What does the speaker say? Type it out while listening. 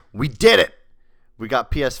We did it. We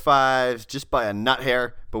got PS5s just by a nut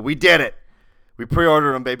hair, but we did it. We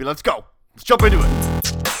pre-ordered them, baby. Let's go. Let's jump into it.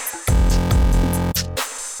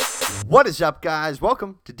 What is up, guys?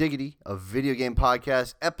 Welcome to Diggity, a video game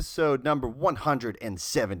podcast, episode number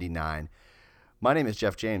 179. My name is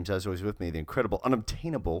Jeff James. As always, with me, the incredible,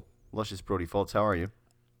 unobtainable, luscious Brody Fultz. How are you?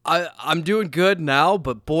 I'm doing good now,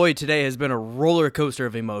 but boy, today has been a roller coaster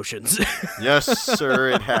of emotions. Yes, sir,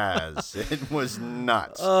 it has. It was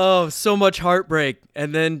nuts. Oh, so much heartbreak,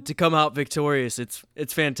 and then to come out victorious, it's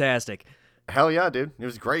fantastic. Hell yeah, dude! It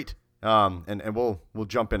was great. And we'll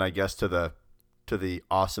jump in, I guess, to the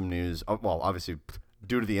awesome news. Well, obviously,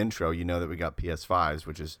 due to the intro, you know that we got PS5s,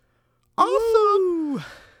 which is awesome. Woo!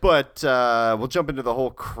 But we'll jump into the whole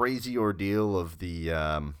crazy ordeal of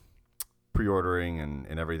the pre-ordering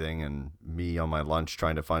and everything, and me on my lunch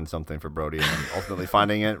trying to find something for Brody and then ultimately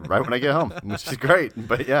finding it right when I get home, which is great.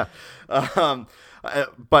 But yeah.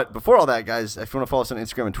 But before all that, guys, if you want to follow us on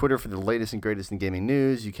Instagram and Twitter for the latest and greatest in gaming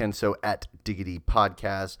news, you can so at Diggity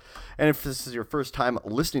Podcast. And if this is your first time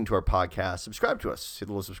listening to our podcast, subscribe to us. Hit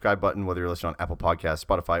the little subscribe button, whether you're listening on Apple Podcasts,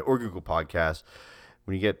 Spotify, or Google Podcasts.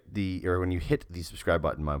 When you hit the subscribe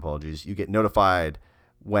button, my apologies, you get notified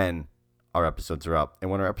when our episodes are up. And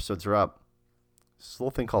when our episodes are up, it's a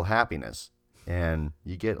little thing called happiness, and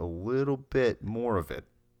you get a little bit more of it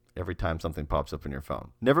every time something pops up in your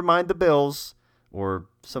phone. Never mind the bills or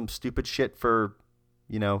some stupid shit for,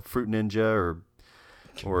 Fruit Ninja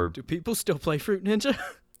or. Do people still play Fruit Ninja?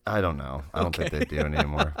 I don't know. I don't think they do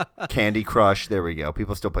anymore. Candy Crush. There we go.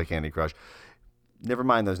 People still play Candy Crush. Never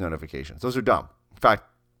mind those notifications. Those are dumb. In fact,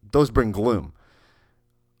 those bring gloom.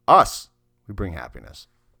 Us, we bring happiness.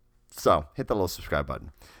 So hit the little subscribe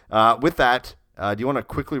button. With that. Do you want to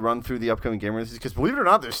quickly run through the upcoming game releases? Because believe it or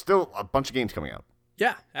not, there's still a bunch of games coming out.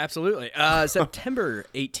 Yeah, absolutely. September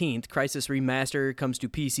 18th, Crysis Remaster comes to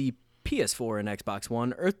PC, PS4, and Xbox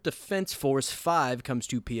One. Earth Defense Force 5 comes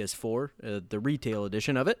to PS4, the retail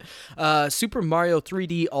edition of it. Super Mario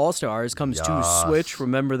 3D All-Stars comes to Switch.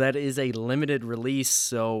 Remember, that is a limited release,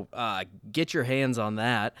 so get your hands on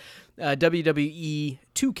that. WWE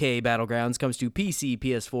 2K Battlegrounds comes to PC,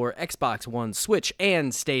 PS4, Xbox One, Switch,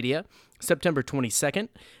 and Stadia. September 22nd,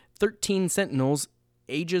 13 Sentinels,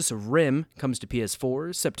 Aegis Rim comes to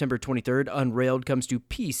PS4. September 23rd, Unrailed comes to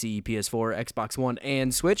PC, PS4, Xbox One,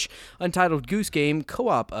 and Switch. Untitled Goose Game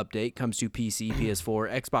Co-op Update comes to PC,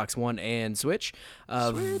 PS4, Xbox One, and Switch.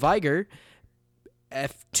 Viger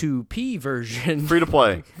F2P version. Free to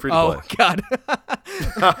play. Oh, God.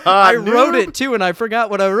 I wrote it, too, and I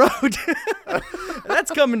forgot what I wrote.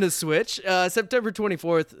 That's coming to Switch. September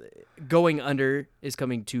 24th, Going Under is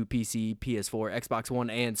coming to PC, PS4, Xbox One,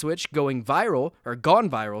 and Switch. Gone Viral,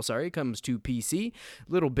 comes to PC.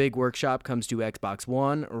 Little Big Workshop comes to Xbox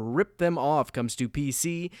One. Rip Them Off comes to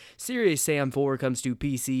PC. Serious Sam 4 comes to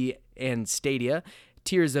PC and Stadia.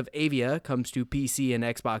 Tears of Avia comes to PC and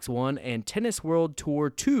Xbox One, and Tennis World Tour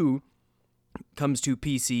 2 comes to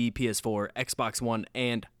PC, PS4, Xbox One,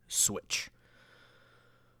 and Switch.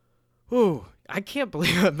 Ooh, I can't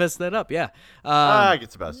believe I messed that up. Yeah, it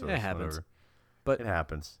gets the best of us. It happens, whatever. but it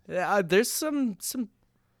happens. There's some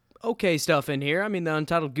okay stuff in here. I mean, the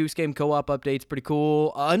Untitled Goose Game co-op update's pretty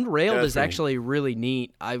cool. Unrailed is actually really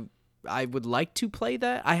neat. I would like to play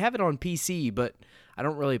that. I have it on PC, but I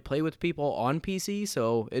don't really play with people on PC,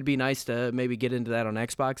 so it'd be nice to maybe get into that on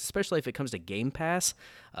Xbox, especially if it comes to Game Pass.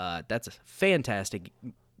 That's a fantastic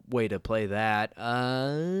way to play that.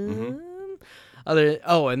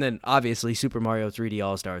 And then obviously Super Mario 3D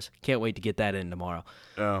All-Stars. Can't wait to get that in tomorrow.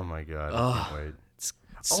 Oh my God, I can't wait. It's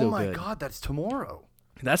so good. God, that's tomorrow.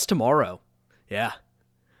 That's tomorrow. Yeah.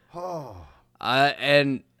 Oh.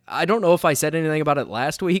 And I don't know if I said anything about it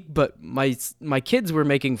last week, but my kids were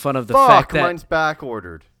making fun of the fact that mine's back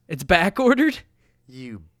ordered. It's back ordered?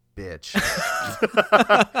 You bitch.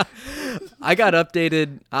 I got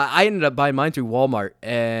updated. I ended up buying mine through Walmart,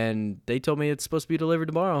 and they told me it's supposed to be delivered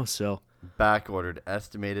tomorrow, so. Back ordered,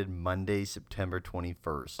 estimated Monday, September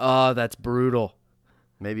 21st. Oh, that's brutal.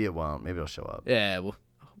 Maybe it won't. Maybe it'll show up. Yeah, well,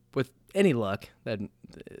 with any luck, then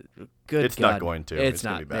good it's God. Not going to. It's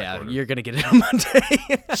not. Gonna be back yeah, ordered. You're going to get it on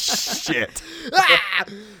Monday. Shit.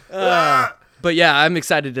 But yeah, I'm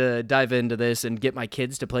excited to dive into this and get my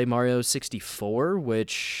kids to play Mario 64,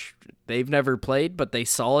 which they've never played, but they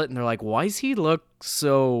saw it and they're like, why does he look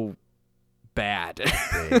so bad?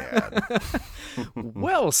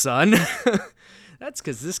 Well, son, that's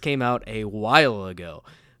because this came out a while ago,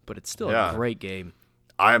 but it's still a great game.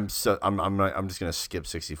 I'm just gonna skip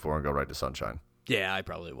 64 and go right to Sunshine. Yeah, I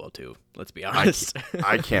probably will too. Let's be honest.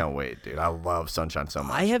 I can't wait, dude. I love Sunshine so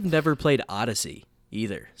much. I have never played Odyssey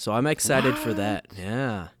either, so I'm excited for that.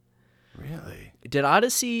 Yeah. Really? Did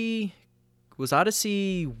Odyssey... Was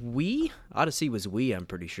Odyssey Wii? Odyssey was Wii, I'm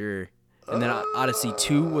pretty sure. And then Odyssey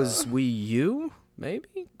 2 was Wii U?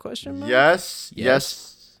 Maybe? Question mark? Yes.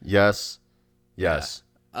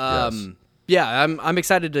 Yeah, I'm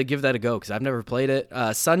excited to give that a go because I've never played it.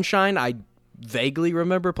 Sunshine, I vaguely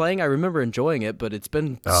remember playing. I remember enjoying it, but it's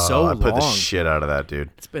been so long. I played the shit out of that,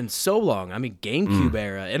 dude. It's been so long. I mean, GameCube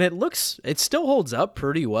era, and it still holds up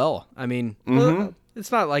pretty well. I mean, it's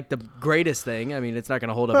not like the greatest thing. I mean, it's not going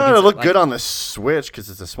to hold up. It looked good on the Switch because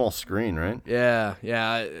it's a small screen, right? Yeah.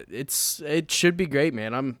 It should be great,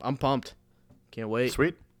 man. I'm pumped. Can't wait.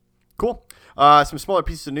 Sweet. Cool. Some smaller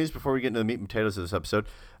pieces of news before we get into the meat and potatoes of this episode.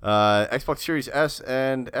 Xbox Series S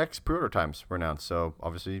and X pre-order times were announced. So,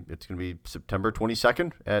 obviously, it's going to be September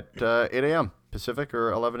 22nd at 8 a.m. Pacific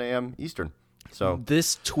or 11 a.m. Eastern. So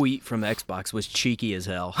this tweet from Xbox was cheeky as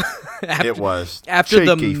hell. It was. After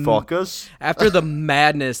cheeky fuckers. After the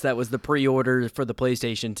madness that was the pre-order for the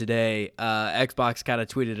PlayStation today, Xbox kind of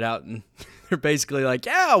tweeted it out, and they're basically like,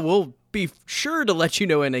 yeah, we'll be sure to let you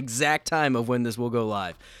know an exact time of when this will go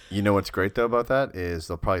live. You know what's great, though, about that is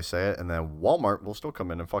they'll probably say it, and then Walmart will still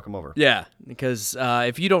come in and fuck them over. Yeah, because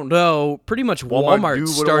if you don't know, pretty much Walmart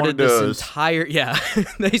started this entire... Yeah,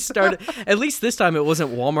 they started... At least this time it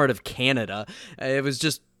wasn't Walmart of Canada. It was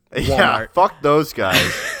just Walmart. Yeah, fuck those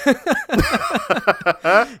guys.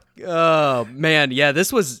 Oh, man. Yeah,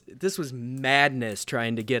 this was madness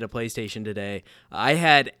trying to get a PlayStation today. I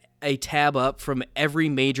had a tab up from every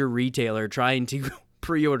major retailer trying to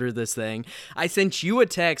pre-order this thing. I sent you a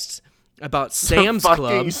text about Sam's Club.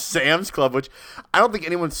 Fucking Sam's Club, which I don't think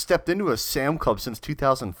anyone's stepped into a Sam Club since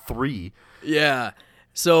 2003. Yeah.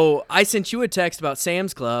 So I sent you a text about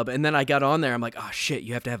Sam's Club, and then I got on there. I'm like, oh, shit,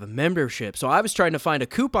 you have to have a membership. So I was trying to find a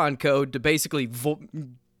coupon code to basically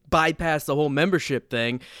bypass the whole membership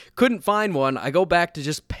thing. Couldn't find one. I go back to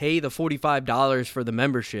just pay the $45 for the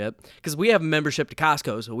membership because we have a membership to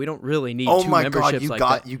Costco, so we don't really need two memberships like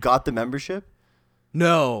that. You got the membership?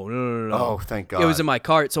 No. Oh, thank God. It was in my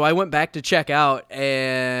cart, so I went back to check out,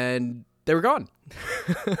 and they were gone.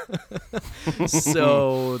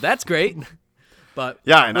 So that's great. But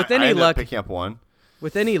yeah, and with I any ended luck, up picking up one.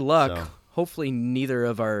 With any luck, hopefully neither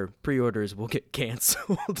of our pre-orders will get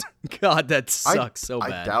canceled. God, that sucks so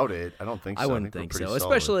bad. I doubt it. I don't think so. I wouldn't think so.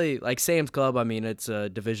 Especially like Sam's Club. I mean, it's a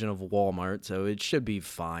division of Walmart, so it should be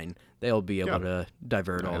fine. They'll be able to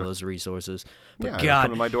divert all those resources. But God,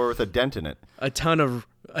 come to my door with a dent in it. A ton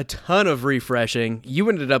of refreshing. You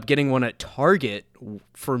ended up getting one at Target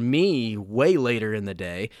for me way later in the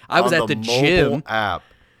day. I was at the gym. App.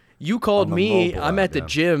 You called me. I'm at the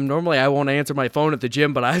gym. Normally, I won't answer my phone at the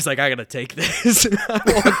gym, but I was like, I gotta take this. I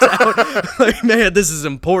walked out. Like, man, this is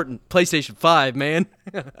important. PlayStation 5, man.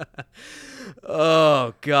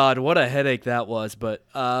 Oh God, what a headache that was. But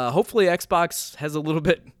hopefully, Xbox has a little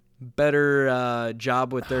bit better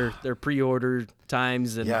job with their pre-order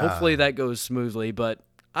times, and hopefully that goes smoothly. But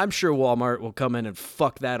I'm sure Walmart will come in and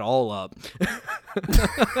fuck that all up.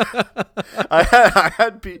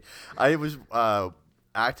 I was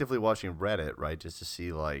actively watching Reddit, right, just to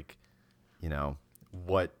see like,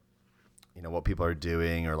 what people are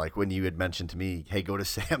doing, or like when you had mentioned to me, hey, go to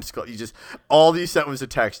Sam's Club. All you sent was a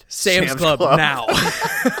text, Sam's Club now.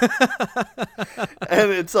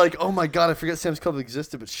 And it's like, oh my God, I forget Sam's Club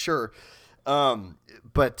existed, but sure.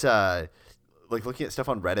 But like looking at stuff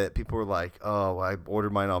on Reddit, people were like, oh, I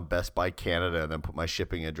ordered mine on Best Buy Canada and then put my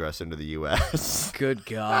shipping address into the U.S. Good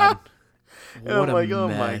God. What a mess. Oh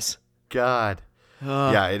my God.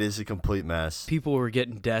 Yeah, it is a complete mess. People were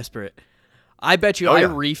getting desperate. I bet you I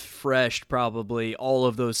refreshed probably all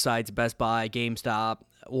of those sites: Best Buy, GameStop,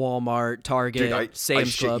 Walmart, Target,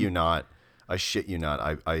 Sam's Club. I shit you not.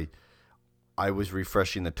 I was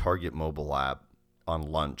refreshing the Target mobile app on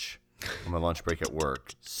lunch, on my lunch break at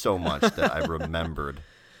work, so much that I remembered,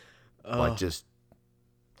 like just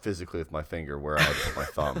physically with my finger where I had to put my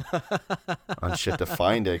thumb on shit to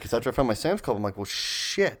find it. Because after I found my Sam's Club, I'm like, well,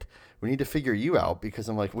 shit. We need to figure you out, because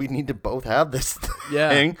I'm like, we need to both have this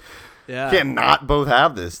thing. Yeah. Can't not both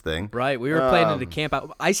have this thing. Right. We were planning to camp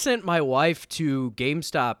out. I sent my wife to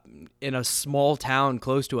GameStop in a small town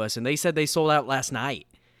close to us, and they said they sold out last night.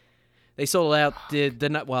 They sold out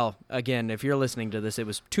well, again, if you're listening to this, it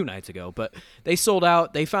was 2 nights ago, but they sold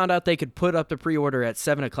out. They found out they could put up the pre-order at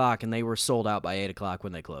 7 o'clock, and they were sold out by 8 o'clock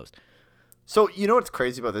when they closed. So, you know what's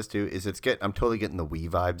crazy about this, too, is I'm totally getting the Wii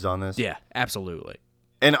vibes on this. Yeah, absolutely.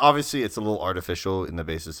 And obviously, it's a little artificial in the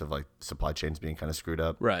basis of like supply chains being kind of screwed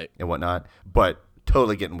up, right, and whatnot. But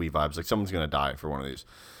totally getting Wii vibes. Like someone's gonna die for one of these.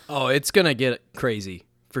 Oh, it's gonna get crazy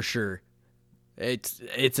for sure. It's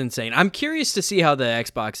insane. I'm curious to see how the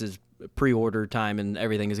Xbox is pre-order time and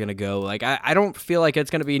everything is going to go. Like, I don't feel like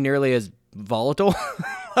it's going to be nearly as volatile.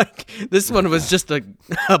 Like, this one was just a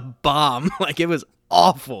bomb. Like, it was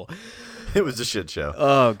awful. It was a shit show.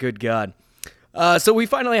 Oh, good God. So we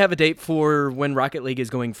finally have a date for when Rocket League is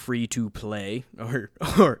going free to play,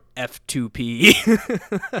 or F2P.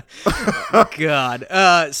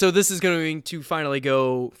 God. So this is going to finally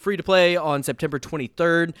go free to play on September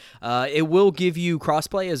 23rd. It will give you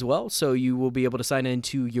crossplay as well, so you will be able to sign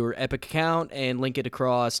into your Epic account and link it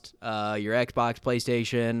across your Xbox,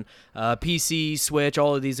 PlayStation, PC, Switch.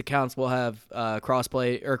 All of these accounts will have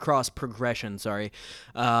crossplay or cross progression. Sorry.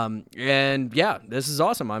 And yeah, this is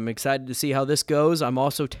awesome. I'm excited to see how this goes. I'm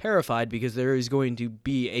also terrified because there is going to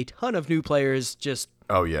be a ton of new players just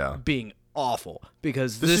being awful,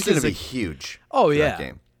 because this is going to be huge. Oh yeah, that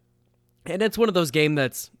game. And it's one of those games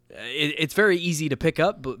that's it's very easy to pick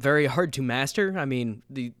up, but very hard to master. I mean,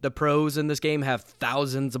 the pros in this game have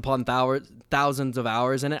thousands upon thousands of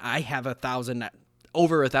hours in it. I have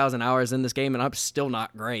over 1,000 hours in this game, and I'm still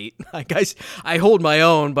not great. Like, I hold my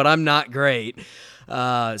own, but I'm not great.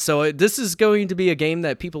 So this is going to be a game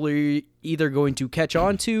that people are either going to catch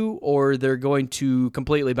on to or they're going to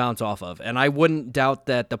completely bounce off of. And I wouldn't doubt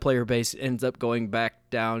that the player base ends up going back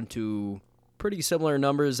down to pretty similar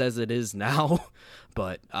numbers as it is now.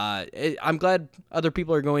 But I'm glad other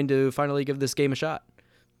people are going to finally give this game a shot.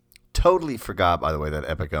 Totally forgot, by the way, that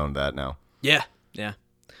Epic owned that now. Yeah.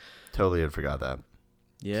 Totally had forgot that.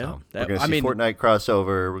 Yeah. So we're going to see Fortnite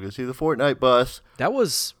crossover. We're going to see the Fortnite bus. That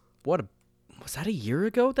was, was that a year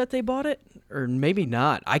ago that they bought it? Or maybe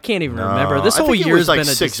not. I can't even remember. This whole year's been a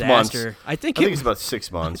disaster. Months. I think it's about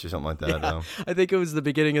 6 months or something like that. Yeah, I think it was the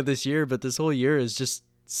beginning of this year, but this whole year has just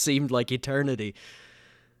seemed like eternity.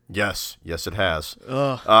 Yes, it has.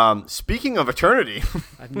 Ugh. Speaking of eternity,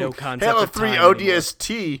 I have no concept Halo of 3 time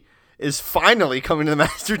ODST anymore. Is finally coming to the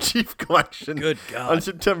Master Chief Collection. Good God.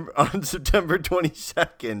 On September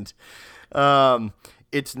 22nd.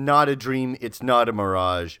 It's not a dream. It's not a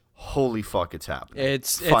mirage. Holy fuck, it's happening.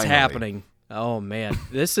 It's happening. Oh, man.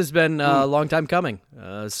 This has been a long time coming,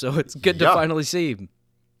 so it's good to finally see.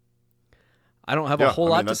 I don't have a whole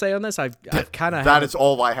lot to say on this. I've kind of that is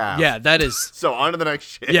all I have. Yeah, that is. So on to the next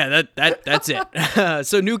shit. Yeah, that's it.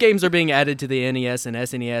 So new games are being added to the NES and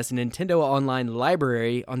SNES Nintendo Online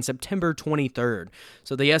Library on September 23rd.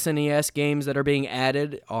 So the SNES games that are being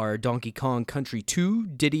added are Donkey Kong Country 2,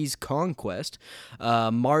 Diddy's Conquest,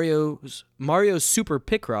 Mario Super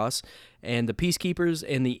Picross, and the Peacekeepers,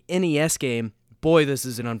 and the NES game. Boy, this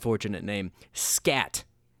is an unfortunate name. SCAT,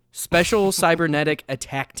 Special Cybernetic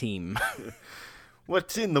Attack Team.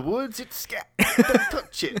 What's in the woods? It's scat. Don't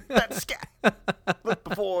touch it. That's scat. Look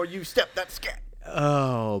before you step. That's scat.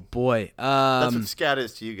 Oh, boy. That's what scat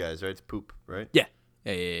is to you guys, right? It's poop, right? Yeah.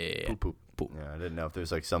 Poop. Yeah, I didn't know if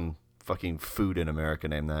there's like some fucking food in America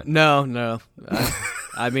named that. No.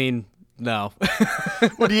 I mean, no.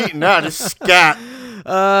 What are you eating now? Just scat. It's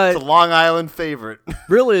a Long Island favorite.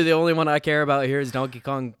 Really, the only one I care about here is Donkey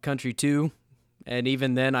Kong Country 2. And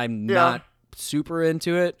even then, I'm not super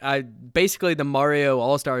into it. Basically the Mario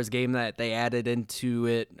All-Stars game that they added into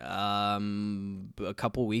it a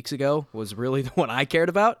couple weeks ago was really the one I cared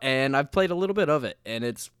about, and I've played a little bit of it, and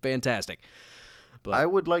it's fantastic. But I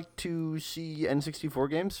would like to see N64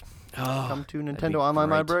 games come to Nintendo Online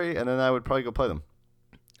Library, and then I would probably go play them.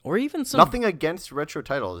 Or even some... Nothing against retro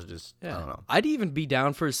titles, just, I don't know. I'd even be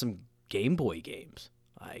down for some Game Boy games.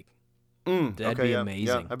 That'd be amazing.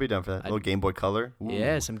 Yeah, I'd be down for that. A little Game Boy Color. Ooh.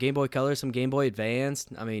 Yeah, some Game Boy Color, some Game Boy Advance.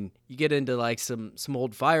 I mean, you get into like some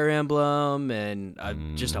old Fire Emblem and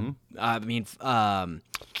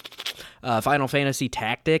Final Fantasy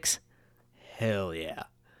Tactics. Hell yeah.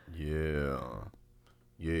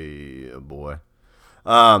 Yeah, boy.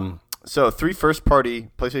 So 3 first-party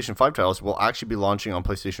PlayStation 5 titles will actually be launching on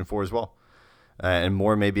PlayStation 4 as well. And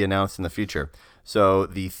more may be announced in the future. So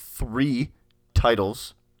the 3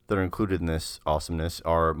 titles that are included in this awesomeness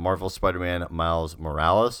are Marvel Spider-Man Miles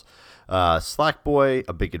Morales, Slackboy,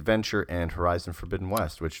 A Big Adventure, and Horizon Forbidden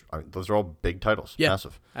West, which those are all big titles. Yeah,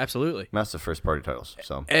 massive. Absolutely. Massive first-party titles.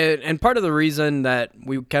 So, and part of the reason that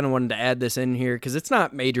we kind of wanted to add this in here, because it's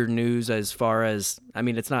not major news as far as, I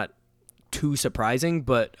mean, it's not too surprising,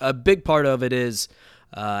 but a big part of it is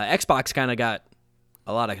Xbox kind of got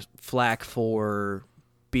a lot of flack for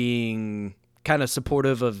being kind of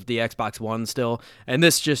supportive of the Xbox One still, and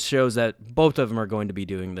this just shows that both of them are going to be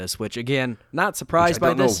doing this, which again, not surprised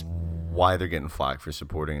by this. I don't know why they're getting flack for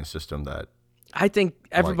supporting a system that I think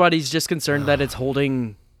everybody's just concerned that it's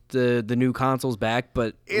holding the new consoles back,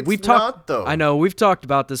 but we've talked though. I know we've talked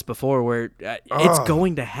about this before where it's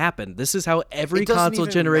going to happen. This is how every console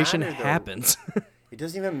generation happens. It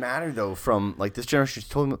doesn't even matter though. From like this generation is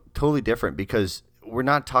totally different because we're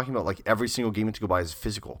not talking about like every single game to go buy is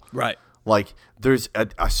physical. Right. Like there's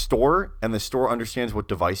a store, and the store understands what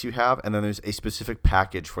device you have, and then there's a specific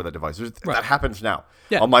package for that device. That happens now.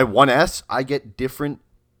 Yeah. On my 1S, I get different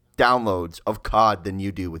downloads of COD than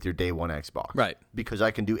you do with your day one Xbox. Right. Because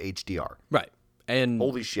I can do HDR. Right. And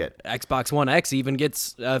holy shit, Xbox One X even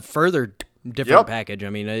gets a further different package.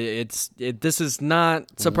 I mean, this is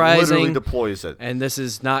not surprising. Literally deploys it, and this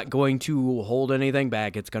is not going to hold anything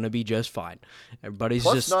back. It's going to be just fine. Everybody's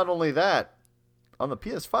Plus, just not only that. On the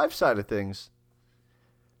PS5 side of things,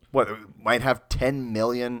 we might have 10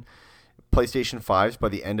 million PlayStation 5s by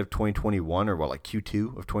the end of 2021 or like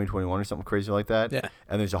Q2 of 2021 or something crazy like that. Yeah.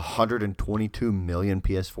 And there's 122 million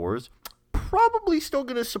PS4s. Probably still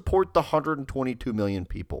going to support the 122 million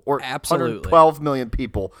people or absolutely 112 million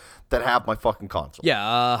people that have my fucking console.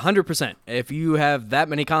 Yeah, 100%. If you have that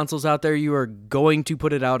many consoles out there, you are going to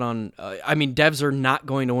put it out on. I mean, devs are not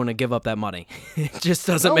going to want to give up that money. It just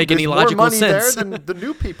doesn't make any logical sense. There's more money there than the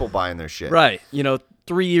new people buying their shit. Right.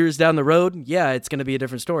 3 years down the road, yeah, it's going to be a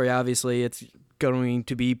different story. Obviously, it's going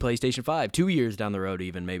to be PlayStation 5. 2 years down the road,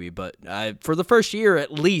 even maybe. But for the first year,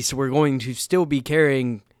 at least, we're going to still be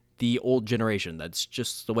carrying the old generation. That's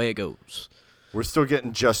just the way it goes. We're still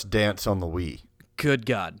getting Just Dance on the Wii. Good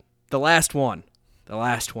God. The last one.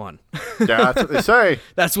 Yeah, that's what they say.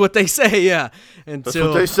 That's what they say, yeah. That's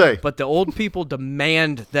what they say. But the old people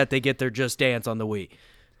demand that they get their Just Dance on the Wii.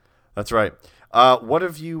 That's right. What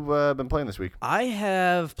have you been playing this week? I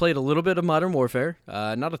have played a little bit of Modern Warfare.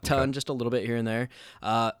 Not a ton, just a little bit here and there.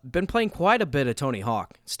 Been playing quite a bit of Tony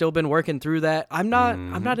Hawk. Still been working through that. I'm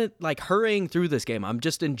not like hurrying through this game. I'm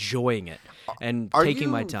just enjoying it and taking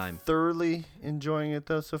my time. Are you thoroughly enjoying it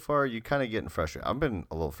though so far? Are you kind of getting frustrated? I've been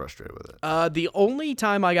a little frustrated with it. The only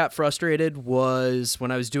time I got frustrated was when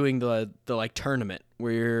I was doing the like tournament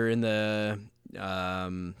where you're in the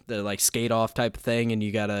like skate off type of thing, and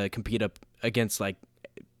you gotta compete up against like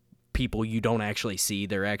people you don't actually see.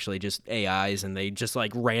 They're actually just AIs, and they just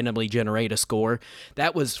like randomly generate a score.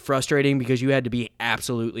 That was frustrating because you had to be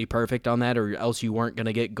absolutely perfect on that, or else you weren't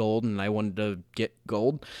gonna get gold, and I wanted to get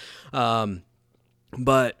gold.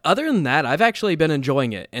 But other than that, I've actually been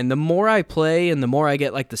enjoying it. And the more I play and the more I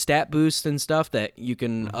get like the stat boosts and stuff that you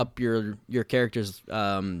can up your character's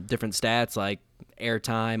different stats like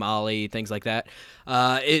airtime, ollie, things like that,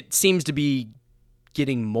 it seems to be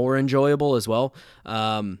getting more enjoyable as well.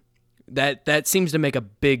 That seems to make a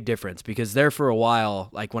big difference because there for a while,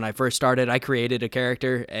 like when I first started, I created a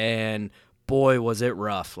character and boy, was it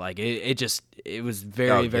rough. Like it was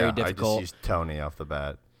very, very difficult. I just used Tony off the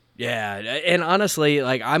bat. Yeah, and honestly,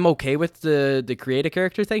 like I'm okay with the create a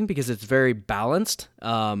character thing because it's very balanced.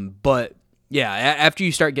 But yeah, after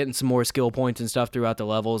you start getting some more skill points and stuff throughout the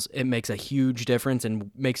levels, it makes a huge difference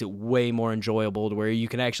and makes it way more enjoyable to where you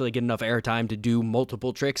can actually get enough airtime to do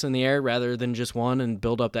multiple tricks in the air rather than just one and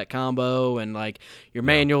build up that combo. And like your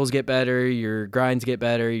manuals get better, your grinds get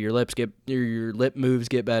better, your lip moves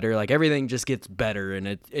get better. Like everything just gets better,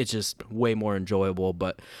 and it's just way more enjoyable.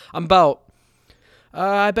 But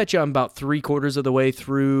I bet you I'm about 3/4 of the way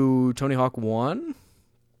through Tony Hawk 1.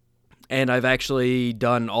 And I've actually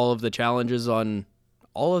done all of the challenges on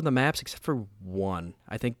all of the maps except for one.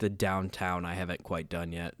 I think the downtown I haven't quite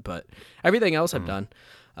done yet, but everything else I've done.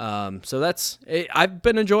 So that's it. I've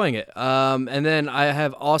been enjoying it. And then I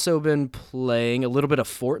have also been playing a little bit of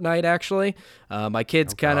Fortnite, actually. My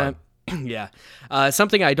kids kind of... Yeah.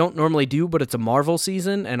 Something I don't normally do, but it's a Marvel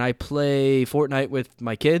season, and I play Fortnite with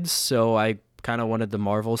my kids, so I kind of wanted the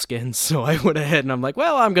Marvel skins, so I went ahead and I'm like,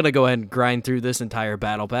 well, I'm gonna go ahead and grind through this entire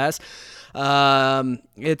battle pass.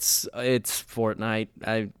 It's Fortnite.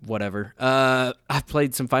 Whatever. I've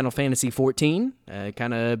played some Final Fantasy 14.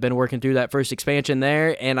 Kind of been working through that first expansion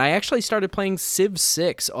there, and I actually started playing Civ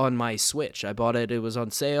 6 on my Switch. I bought it. It was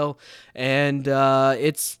on sale, and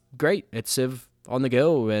it's great. It's Civ on the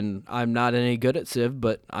go, and I'm not any good at Civ,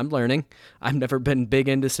 but I'm learning. I've never been big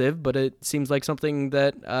into Civ, but it seems like something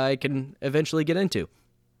that I can eventually get into.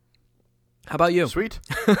 How about you? Sweet.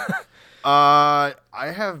 I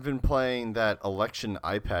have been playing that election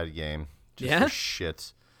iPad game. Just for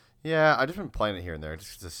shits. Yeah, I've just been playing it here and there.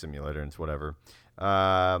 Just a simulator and it's whatever.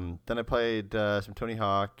 Then I played some Tony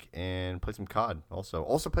Hawk and played some COD also.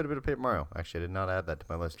 Also played a bit of Paper Mario. Actually, I did not add that to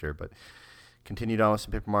my list here, but continued on with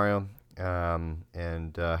some Paper Mario. And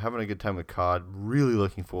having a good time with COD. Really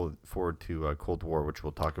looking forward to Cold War, which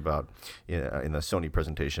we'll talk about in the Sony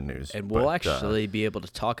presentation news. And we'll actually be able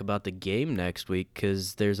to talk about the game next week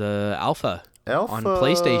because there's a alpha on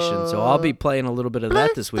PlayStation. So I'll be playing a little bit of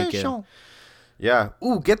that this weekend. Yeah.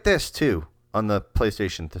 Ooh, get this too on the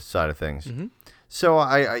PlayStation side of things. Mm-hmm. So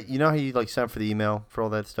I you know how you like sign up for the email for all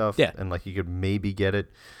that stuff? Yeah. And like you could maybe get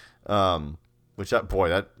it. Which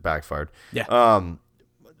that backfired. Yeah.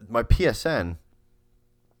 My PSN,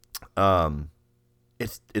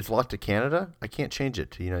 it's locked to Canada. I can't change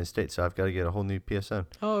it to the United States, so I've got to get a whole new PSN.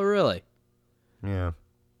 Oh, really? Yeah.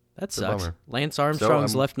 That It's a sucks. bummer. Lance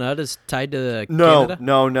Armstrong's left nut is tied to No,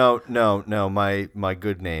 Canada? no. My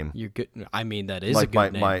good name. You're good. I mean, that is a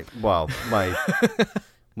good name.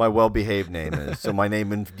 My well-behaved name is. So my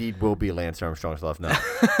name indeed will be Lance Armstrong's left nut.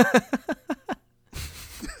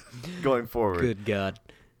 Going forward. Good God.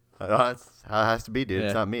 That's how it has to be, dude. Yeah.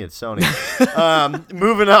 It's not me. It's Sony.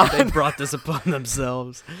 Moving on. They brought this upon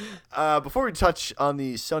themselves. Before we touch on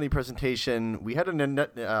the Sony presentation, we had a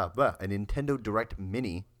Nintendo Direct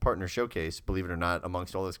Mini partner showcase, believe it or not,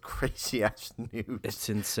 amongst all this crazy-ass news. It's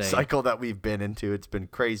insane. Cycle that we've been into. It's been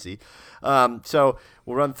crazy. So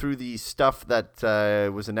we'll run through the stuff that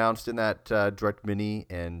was announced in that Direct Mini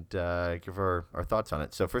and give our thoughts on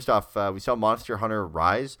it. So first off, we saw Monster Hunter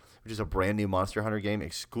Rise, which is a brand new Monster Hunter game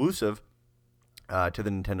exclusive to the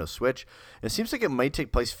Nintendo Switch. And it seems like it might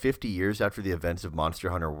take place 50 years after the events of Monster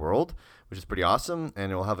Hunter World, which is pretty awesome.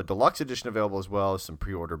 And it will have a deluxe edition available as well as some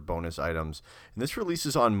pre-order bonus items. And this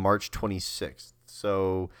releases on March 26th.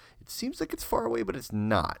 So it seems like it's far away, but it's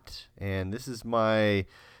not. And this is my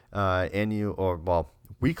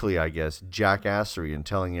weekly, I guess, jackassery in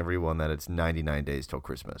telling everyone that it's 99 days till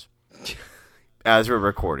Christmas. As we're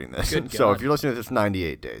recording this. So if you're listening to this, it's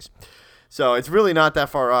 98 days. So it's really not that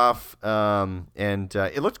far off, and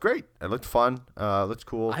it looked great. It looked fun. It looked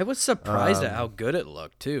cool. I was surprised at how good it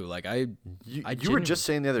looked too. Like you were just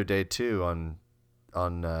saying the other day too on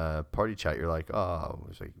Party Chat. You're like,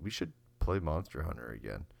 we should play Monster Hunter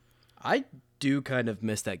again. I do kind of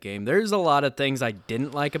miss that game. There's a lot of things I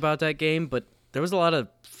didn't like about that game, but there was a lot of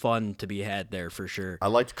fun to be had there for sure. I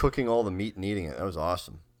liked cooking all the meat and eating it. That was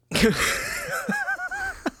awesome.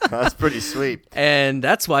 That's pretty sweet. And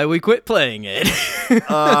that's why we quit playing it.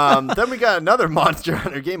 Then we got another Monster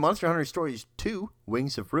Hunter game, Monster Hunter Stories 2,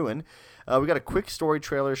 Wings of Ruin. We got a quick story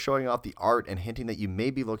trailer showing off the art and hinting that you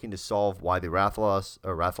may be looking to solve why the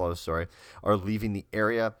Rathalos are leaving the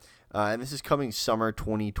area. And this is coming summer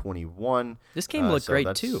 2021. This game looked great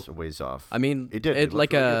that's too. A ways off. I mean, it did. It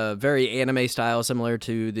like really a very anime style, similar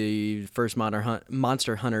to the first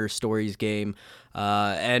Monster Hunter Stories game.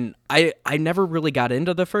 And I never really got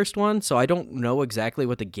into the first one, so I don't know exactly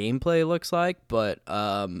what the gameplay looks like. But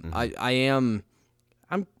I'm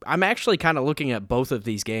actually kind of looking at both of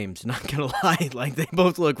these games. Not gonna lie, like they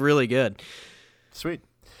both look really good. Sweet.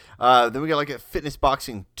 Then we got like a Fitness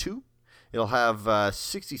Boxing 2. It'll have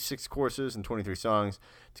 66 courses and 23 songs.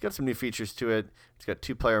 It's got some new features to it. It's got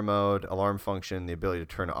 2-player mode, alarm function, the ability to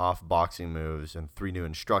turn off boxing moves, and 3 new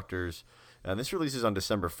instructors. And this releases on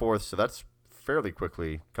December 4th, so that's fairly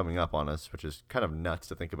quickly coming up on us, which is kind of nuts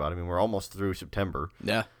to think about. I mean, we're almost through September.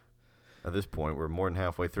 Yeah. At this point, we're more than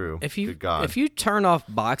halfway through. Good God. If you turn off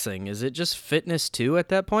boxing, is it just Fitness 2 at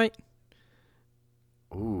that point?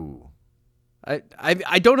 Ooh.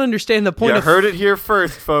 I don't understand the point. You heard it here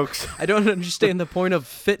first, folks. I don't understand the point of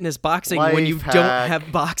fitness boxing when you don't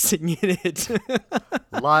have boxing in it.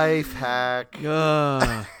 Life hack.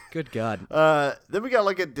 Good God. Then we got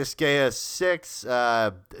like a Disgaea 6,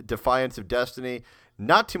 Defiance of Destiny.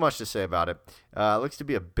 Not too much to say about it. Looks to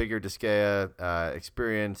be a bigger Disgaea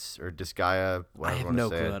experience, or Disgaea. I have no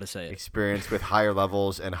clue how to say it. Experience with higher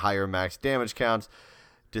levels and higher max damage counts.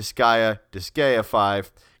 Disgaea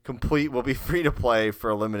 5. Complete will be free to play for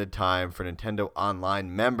a limited time for Nintendo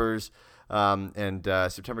Online members, and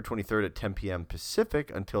September 23rd at 10 p.m.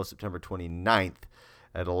 Pacific until September 29th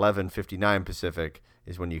at 11:59 Pacific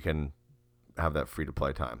is when you can have that free to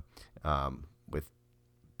play time with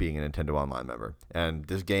being a Nintendo Online member. And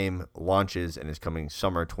this game launches and is coming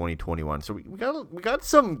summer 2021. So we got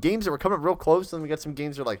some games that were coming real close, and we got some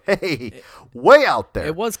games that are like, hey, way out there.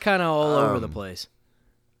 It was kind of all over the place.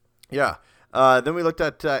 Yeah. Then we looked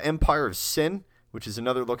at Empire of Sin, which is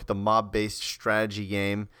another look at the mob-based strategy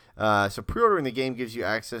game. So pre-ordering the game gives you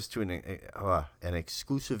access to an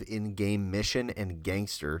exclusive in-game mission and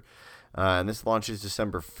gangster. And this launches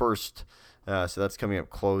December 1st, so that's coming up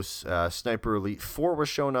close. Sniper Elite 4 was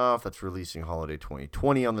shown off. That's releasing holiday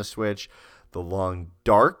 2020 on the Switch. The Long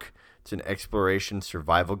Dark. It's an exploration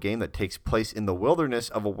survival game that takes place in the wilderness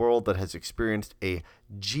of a world that has experienced a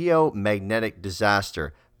geomagnetic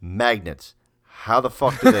disaster. Magnets. How the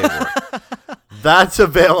fuck do they work? That's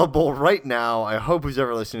available right now. I hope who's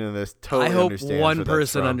ever listening to this totally understands. I hope one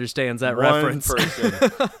person understands that reference. One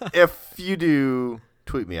person. If you do,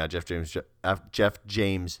 tweet me at Jeff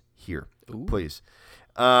James here, please.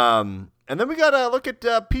 And then we got to look at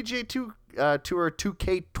PGA Tour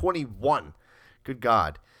 2K21. Good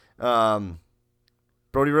God.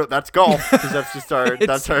 Brody wrote, that's golf, because that's just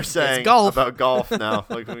our saying about golf now.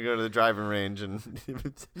 Like when we go to the driving range and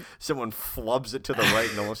someone flubs it to the right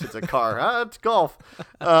and almost hits a car. It's golf.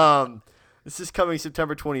 This is coming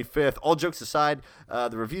September 25th. All jokes aside,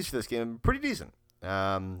 the reviews for this game are pretty decent.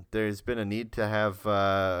 There's been a need to have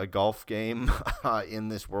a golf game in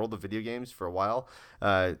this world of video games for a while.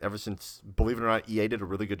 Ever since, believe it or not, EA did a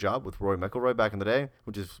really good job with Roy McIlroy back in the day,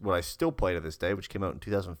 which is what I still play to this day, which came out in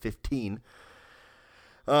 2015.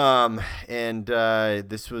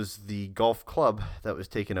 This was the golf club that was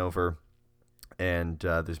taken over, and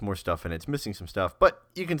there's more stuff in it. It's missing some stuff, but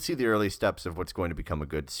you can see the early steps of what's going to become a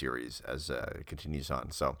good series as it continues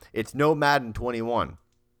on. So it's no Madden 21.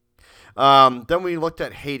 Then we looked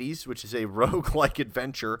at Hades, which is a roguelike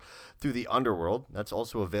adventure through the underworld. That's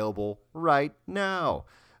also available right now.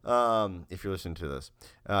 If you're listening to this.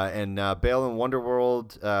 Bale and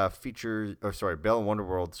Wonderworld Bale and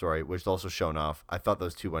Wonderworld, was also shown off. I thought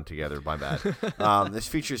those two went together, my bad. This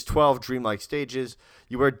features 12 dreamlike stages.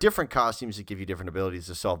 You wear different costumes that give you different abilities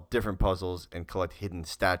to solve different puzzles and collect hidden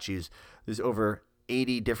statues. There's over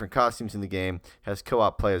 80 different costumes in the game. Has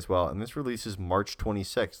co-op play as well, and this releases March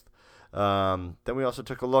 26th. Then we also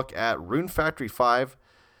took a look at Rune Factory 5,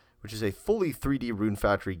 which is a fully 3D Rune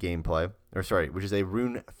Factory gameplay. Which is a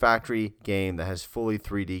Rune Factory game that has fully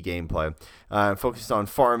 3D gameplay. Focused on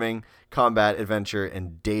farming, combat, adventure,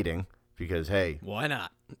 and dating. Because, hey. Why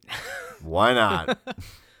not? Why not?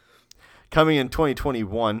 Coming in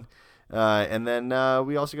 2021. And then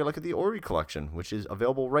we also got to look at the Ori collection, which is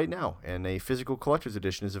available right now. And a physical collector's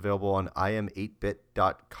edition is available on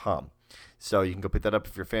im8bit.com. So you can go pick that up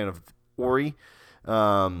if you're a fan of Ori.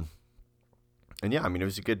 And yeah, I mean, it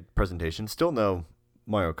was a good presentation. Still no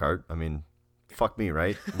Mario Kart. I mean, fuck me,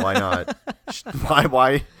 right? Why not?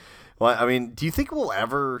 Why? I mean, do you think we'll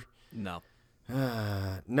ever? No.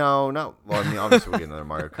 No, not. Well, I mean, obviously we'll get another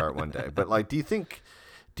Mario Kart one day. But like, do you think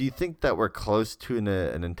that we're close to a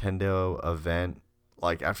Nintendo event?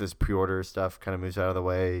 Like after this pre-order stuff kind of moves out of the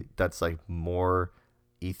way, that's like more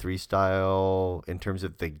E3 style in terms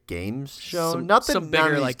of the games shown. Not that some none bigger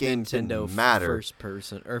of these like games Nintendo matter. first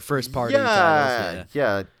person or first party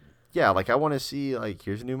titles. Yeah. Like I want to see like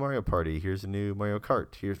here's a new Mario Party, here's a new Mario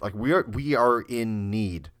Kart. Here's like we are in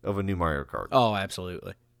need of a new Mario Kart. Oh,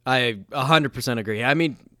 absolutely. I 100% agree. I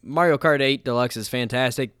mean, Mario Kart 8 Deluxe is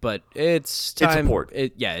fantastic, but it's time. It's a port.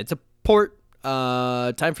 It's a port.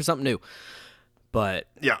 Time for something new. But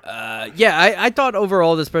yeah, I thought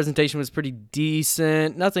overall this presentation was pretty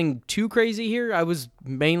decent. Nothing too crazy here. I was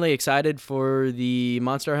mainly excited for the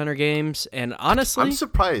Monster Hunter games, and honestly, I'm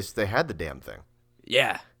surprised they had the damn thing.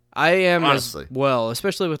 Yeah, I am honestly. As well,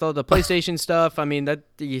 especially with all the PlayStation stuff. I mean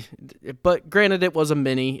but granted, it was a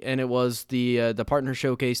mini and it was the partner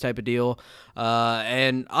showcase type of deal.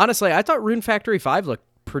 And honestly, I thought Rune Factory 5 looked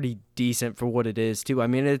pretty decent for what it is too. I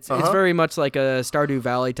mean, it's very much like a Stardew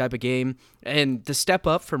Valley type of game, and the step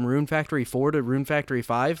up from Rune Factory 4 to Rune Factory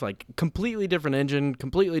 5, like completely different engine,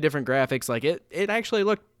 completely different graphics. Like it actually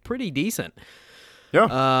looked pretty decent.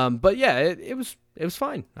 Yeah. But yeah, it was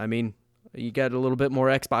fine. I mean, you got a little bit more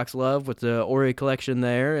Xbox love with the Ori collection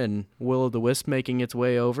there, and Will-O-the-Wisp making its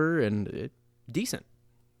way over, and decent.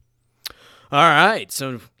 All right,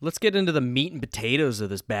 so let's get into the meat and potatoes of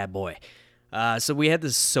this bad boy. So we had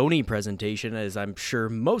this Sony presentation, as I'm sure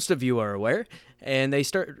most of you are aware, and they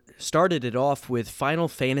started it off with Final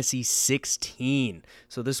Fantasy 16.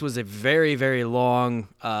 So this was a very, very long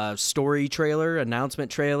story trailer,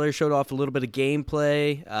 announcement trailer, showed off a little bit of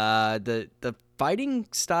gameplay. The fighting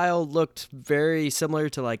style looked very similar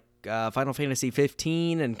to like Final Fantasy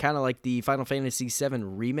 15 and kind of like the Final Fantasy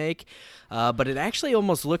 7 remake, but it actually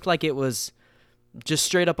almost looked like it was just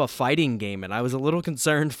straight up a fighting game, and I was a little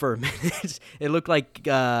concerned for a minute. It looked like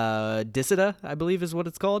Dissidia, I believe is what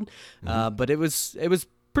it's called, but it was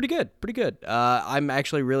pretty good. I'm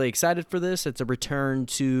actually really excited for this. It's a return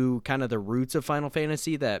to kind of the roots of Final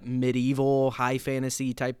Fantasy, that medieval high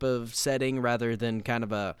fantasy type of setting rather than kind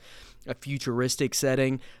of a futuristic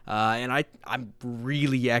setting, and I'm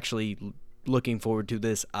really actually looking forward to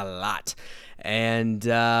this a lot. And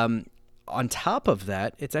on top of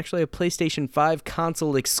that, it's actually a PlayStation 5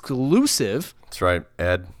 console exclusive. That's right,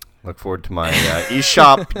 Ed. Look forward to my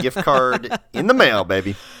eShop gift card in the mail,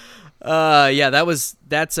 baby. Yeah,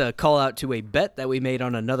 that's a call out to a bet that we made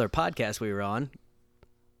on another podcast we were on.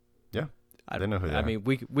 Yeah, I didn't know who they are. I mean,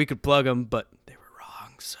 we could plug them, but they were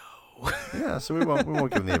wrong. So Yeah, so we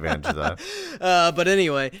won't give them the advantage of that. But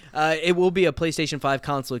anyway, it will be a PlayStation 5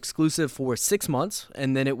 console exclusive for 6 months,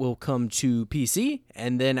 and then it will come to PC,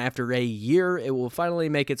 and then after a year, it will finally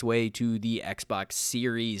make its way to the Xbox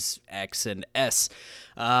Series X and S.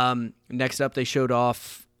 Next up, they showed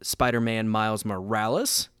off Spider-Man Miles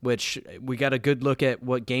Morales, which we got a good look at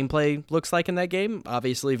what gameplay looks like in that game.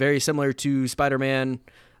 Obviously, very similar to Spider-Man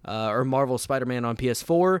or Marvel Spider-Man on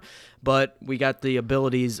PS4, but we got the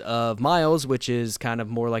abilities of Miles, which is kind of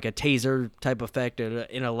more like a taser type effect, an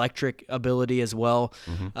electric ability as well.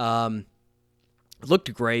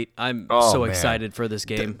 Looked great. I'm so excited for this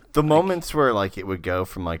game. The moments where like it would go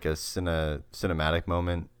from like a cinematic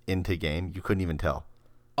moment into game, you couldn't even tell.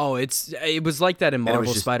 Oh, it was like that in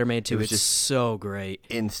Marvel Spider-Man 2. It's just so great.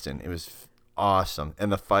 Instant. It was awesome.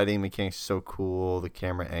 And the fighting mechanics so cool, the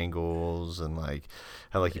camera angles and like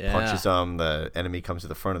how like he punches them, the enemy comes to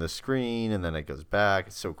the front of the screen and then it goes back.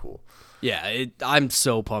 It's so cool. Yeah, I'm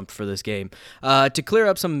so pumped for this game. To clear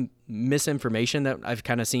up some misinformation that I've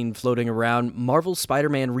kind of seen floating around, Marvel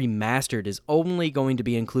Spider-Man Remastered is only going to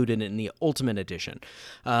be included in the Ultimate Edition.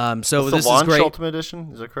 So this is great. Ultimate Edition,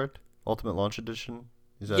 is that correct? Ultimate Launch Edition?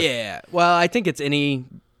 Yeah. Well, I think it's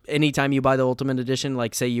anytime you buy the Ultimate Edition,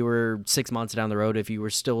 like say you were 6 months down the road, if you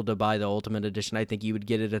were still to buy the Ultimate Edition, I think you would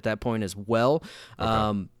get it at that point as well.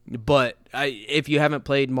 Okay. But if you haven't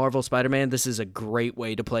played Marvel Spider-Man, this is a great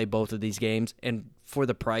way to play both of these games. And for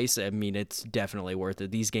the price, I mean, it's definitely worth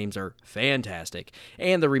it. These games are fantastic.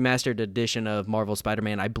 And the remastered edition of Marvel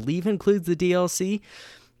Spider-Man, I believe, includes the DLC.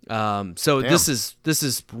 So Damn. this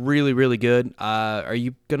is really, really good. Are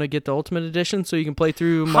you gonna get the Ultimate Edition so you can play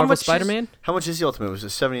through Marvel Spider-Man? How much is the Ultimate? Was it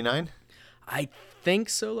 $79? I think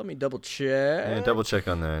so. Let me double check. Yeah, double check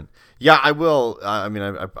on that. Yeah, I will. I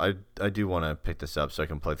mean, I do want to pick this up so I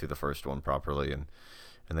can play through the first one properly and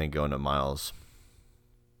then go into Miles.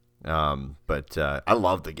 But I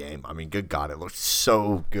love the game. I mean, good God, it looked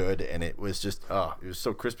so good, and it was just it was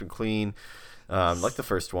so crisp and clean, like the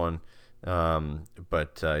first one.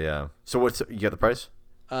 But yeah. So you got the price?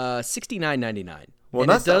 $69.99. Well,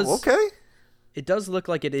 that's okay. It does look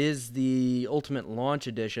like it is the Ultimate Launch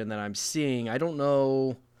Edition that I'm seeing. I don't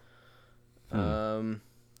know. Might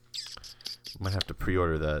have to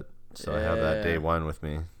pre-order that, so I have that day one with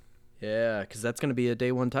me. Yeah, because that's going to be a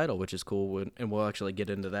day one title, which is cool, and we'll actually get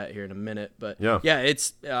into that here in a minute. But yeah,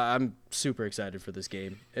 it's I'm super excited for this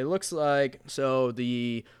game. It looks like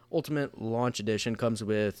the Ultimate Launch Edition comes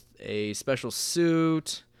with a special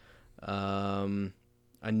suit,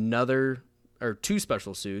 two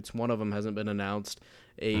special suits. One of them hasn't been announced.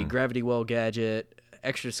 A gravity well gadget,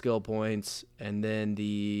 extra skill points, and then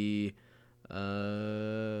the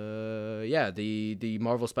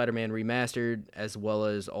Marvel Spider-Man Remastered, as well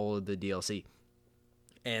as all of the DLC.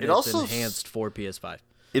 And it's also enhanced for PS5.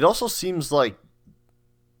 It also seems like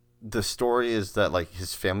the story is that like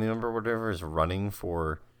his family member or whatever is running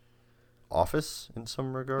for office in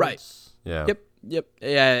some regards. Right. Yeah. Yep.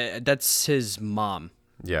 Yeah, that's his mom.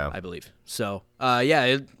 Yeah. I believe. So,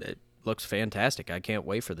 it looks fantastic. I can't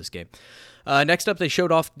wait for this game. Next up, they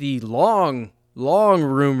showed off the long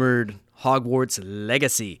rumored Hogwarts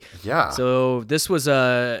Legacy. Yeah. So this was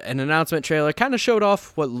an announcement trailer. Kind of showed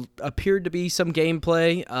off what appeared to be some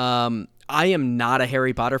gameplay. I am not a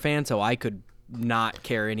Harry Potter fan, so I could not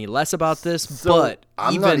care any less about this. But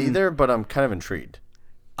I'm not either, but I'm kind of intrigued.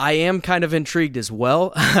 I am kind of intrigued as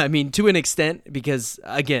well. I mean, to an extent, because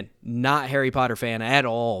again, not Harry Potter fan at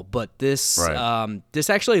all. But this this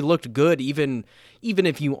actually looked good, even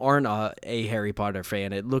if you aren't a Harry Potter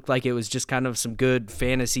fan. It looked like it was just kind of some good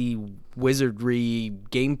fantasy wizardry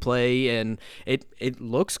gameplay, and it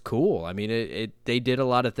looks cool. I mean, they did a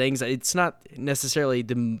lot of things. It's not necessarily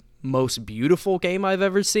the most beautiful game I've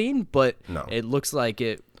ever seen, but it looks like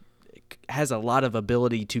it has a lot of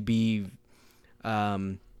ability to be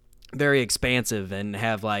very expansive and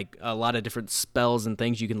have like a lot of different spells and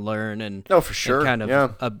things you can learn, and for sure, and kind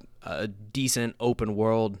of a decent open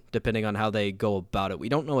world depending on how they go about it. We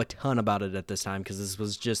don't know a ton about it at this time because this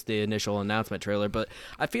was just the initial announcement trailer, but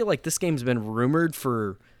I feel like this game's been rumored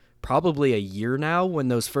for probably a year now when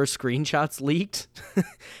those first screenshots leaked.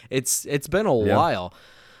 It's been a while.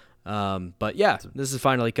 But yeah, this is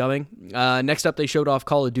finally coming. Next up, they showed off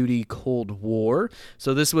Call of Duty Cold War.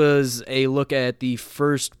 So this was a look at a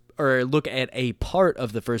part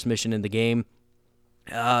of the first mission in the game.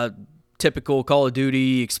 Typical Call of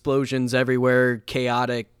Duty, explosions everywhere,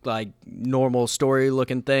 chaotic, like normal story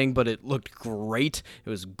looking thing, but it looked great. It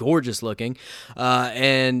was gorgeous looking.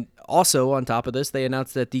 And Also, on top of this, they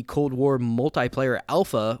announced that the Cold War multiplayer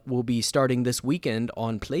alpha will be starting this weekend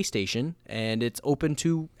on PlayStation, and it's open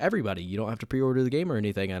to everybody. You don't have to pre-order the game or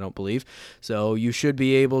anything, I don't believe. So you should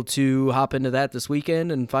be able to hop into that this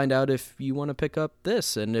weekend and find out if you want to pick up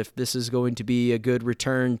this, and if this is going to be a good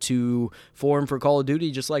return to form for Call of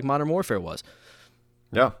Duty, just like Modern Warfare was.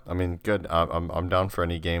 Yeah, I mean, good. I'm down for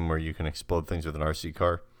any game where you can explode things with an RC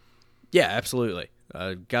car. Yeah, absolutely.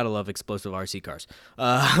 Gotta love explosive RC cars.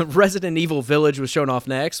 Resident Evil Village was shown off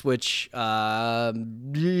next, which we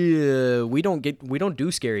don't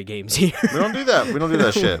do scary games here. We don't do that. We don't do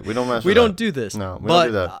that shit. We don't mess. We with don't that. do this. No, we but, don't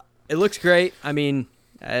do that. It looks great. I mean,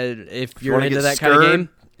 if you're wanna into get that kind of scared, game,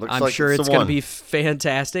 I'm like sure it's it's the going to one. be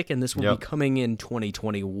fantastic, and this will be coming in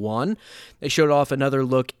 2021. They showed off another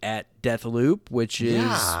look at Deathloop, which is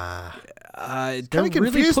kind they're of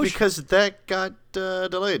confused really because that got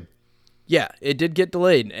delayed. Yeah, it did get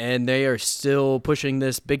delayed, and they are still pushing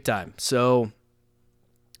this big time. So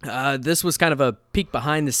this was kind of a peek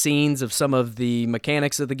behind the scenes of some of the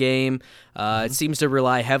mechanics of the game. It seems to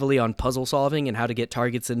rely heavily on puzzle solving and how to get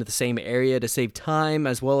targets into the same area to save time,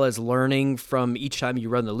 as well as learning from each time you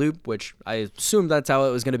run the loop, which I assumed that's how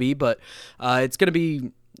it was going to be. But it's going to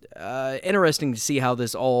be interesting to see how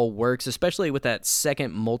this all works, especially with that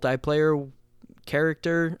second multiplayer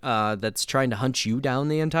character that's trying to hunt you down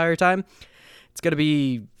the entire time. It's going to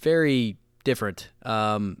be very different.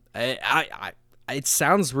 It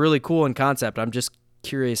sounds really cool in concept. I'm just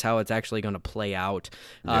curious how it's actually going to play out.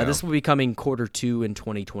 This will be coming Q2 in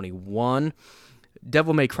 2021.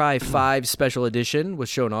 Devil May Cry 5 Special Edition was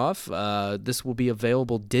shown off. This will be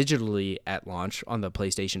available digitally at launch on the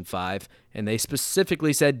PlayStation 5, and they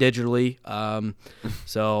specifically said digitally.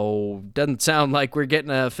 So doesn't sound like we're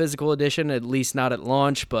getting a physical edition, at least not at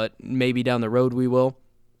launch, but maybe down the road we will.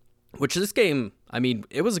 Which this game, I mean,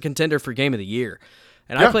 it was a contender for Game of the Year.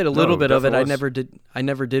 And I played a little bit of it. I never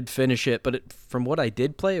did finish it, but from what I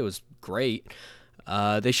did play, it was great.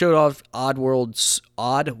 They showed off Oddworld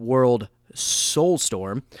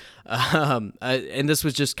Soulstorm, and this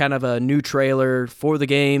was just kind of a new trailer for the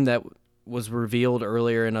game that was revealed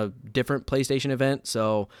earlier in a different PlayStation event.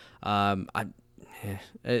 So I'm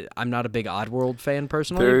not a big Oddworld fan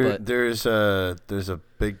personally, but there's a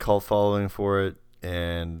big cult following for it,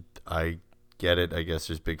 and I get it. I guess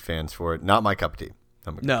there's big fans for it. Not my cup of tea.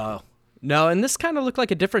 No, and this kind of looked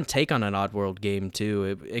like a different take on an Oddworld game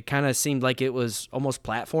too. It kind of seemed like it was almost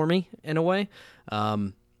platformy in a way.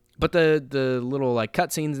 But the little like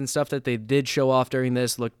cutscenes and stuff that they did show off during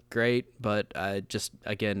this looked great, but just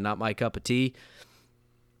again not my cup of tea.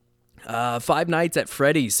 Five Nights at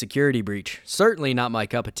Freddy's Security Breach, certainly not my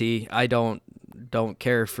cup of tea. I don't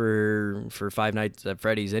care for Five Nights at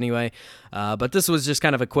Freddy's anyway. But this was just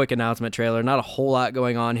kind of a quick announcement trailer. Not a whole lot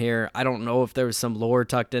going on here. I don't know if there was some lore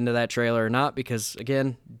tucked into that trailer or not, because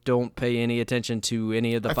again, don't pay any attention to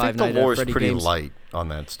any of the Five Nights at Freddy's games. I think the lore is pretty light on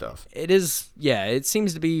that stuff. It is, yeah. It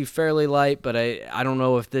seems to be fairly light, but I don't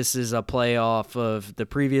know if this is a play off of the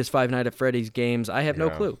previous Five Nights at Freddy's games. I have no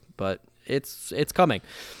clue, but it's coming.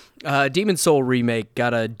 Demon's Soul Remake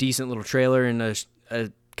got a decent little trailer and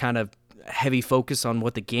a kind of heavy focus on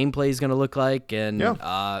what the gameplay is going to look like, and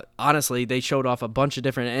honestly, they showed off a bunch of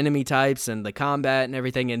different enemy types and the combat and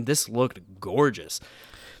everything, and this looked gorgeous.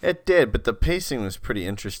 It did, but the pacing was pretty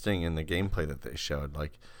interesting in the gameplay that they showed.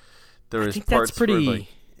 Like there was parts where like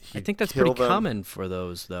I think that's pretty common for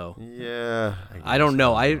those, though. Yeah, I don't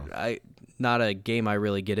know. I not a game I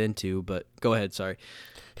really get into, but go ahead. Sorry.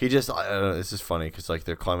 He just I don't know, this is funny because like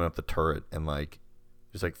they're climbing up the turret and like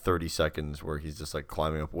there's like 30 seconds where he's just like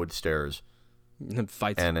climbing up wood stairs and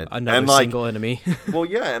fights another like, single enemy. Well,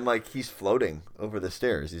 yeah, and like he's floating over the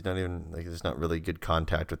stairs. He's not even like there's not really good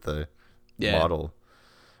contact with the model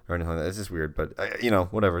or anything like that. It's just weird, but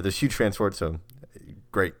whatever. There's huge fans for it, so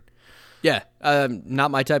great. Yeah, not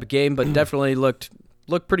my type of game, but definitely looked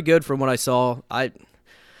pretty good from what I saw.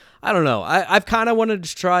 I don't know. I've kind of wanted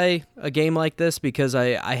to try a game like this because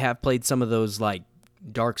I have played some of those like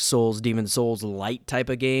Dark Souls, Demon Souls light type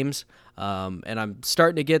of games, and I'm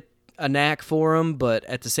starting to get a knack for them. But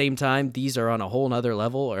at the same time, these are on a whole nother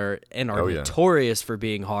level, and are notorious for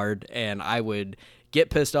being hard. And I would get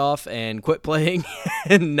pissed off and quit playing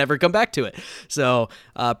and never come back to it. So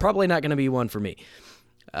probably not going to be one for me.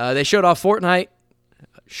 They showed off Fortnite.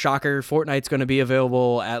 Shocker, Fortnite's going to be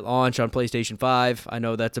available at launch on PlayStation 5. I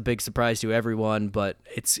know that's a big surprise to everyone, but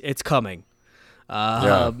it's coming.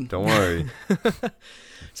 Yeah, don't worry.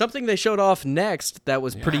 Something they showed off next that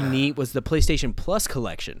was pretty neat was the PlayStation Plus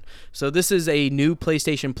collection. So this is a new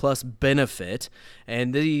PlayStation Plus benefit,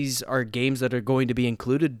 and these are games that are going to be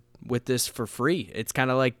included with this for free. It's kind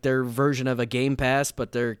of like their version of a Game Pass,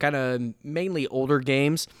 but they're kind of mainly older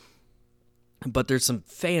games. But there's some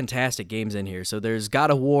fantastic games in here. So there's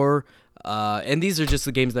God of War, and these are just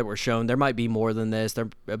the games that were shown. There might be more than this,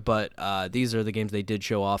 but these are the games they did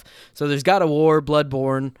show off. So there's God of War,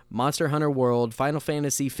 Bloodborne, Monster Hunter World, Final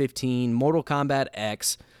Fantasy 15, Mortal Kombat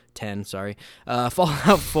X, 10, sorry,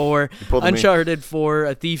 Fallout 4, Uncharted 4,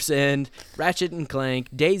 A Thief's End, Ratchet and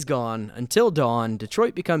Clank, Days Gone, Until Dawn,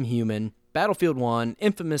 Detroit Become Human, Battlefield 1,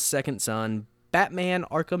 Infamous Second Son, Batman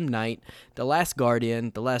Arkham Knight, The Last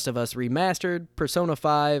Guardian, The Last of Us Remastered, Persona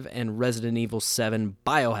 5, and Resident Evil 7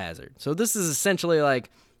 Biohazard. So this is essentially like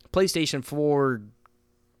PlayStation 4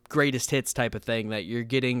 greatest hits type of thing that you're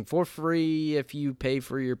getting for free if you pay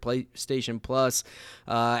for your PlayStation Plus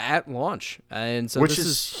at launch. And so Which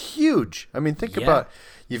is huge. I mean, think about,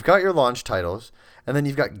 you've got your launch titles, and then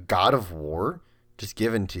you've got God of War just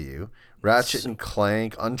given to you, Ratchet and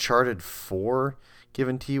Clank, Uncharted 4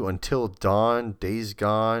 given to you, Until Dawn, Days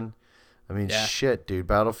Gone. I mean, shit, dude.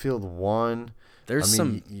 Battlefield 1. There's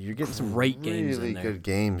you're getting some great games really in there. good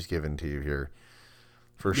games given to you here,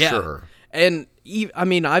 for sure. And I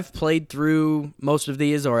mean, I've played through most of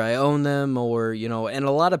these, or I own them, or and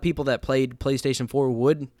a lot of people that played PlayStation 4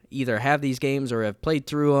 would either have these games or have played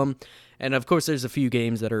through them. And of course, there's a few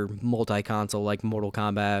games that are multi-console, like Mortal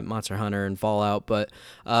Kombat, Monster Hunter, and Fallout. But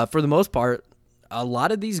for the most part, a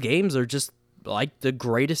lot of these games are just like the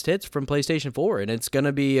greatest hits from PlayStation 4, and it's going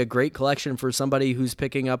to be a great collection for somebody who's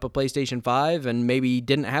picking up a PlayStation 5 and maybe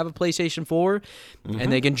didn't have a PlayStation 4,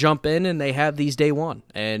 and they can jump in and they have these day one,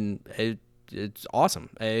 and it's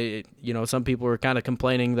awesome. Some people are kind of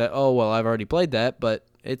complaining that, oh, well, I've already played that, but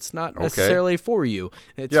it's not necessarily for you.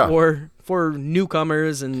 It's for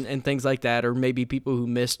newcomers and things like that, or maybe people who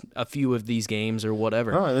missed a few of these games or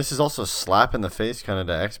whatever. Oh, and this is also a slap in the face kind of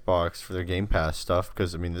to Xbox for their Game Pass stuff,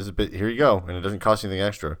 because, I mean, this is here you go, and it doesn't cost anything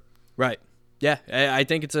extra. Right. Yeah, I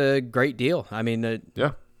think it's a great deal. I mean,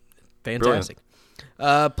 fantastic.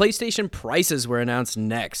 PlayStation prices were announced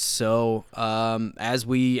next. So, as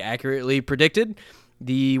we accurately predicted,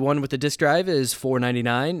 the one with the disc drive is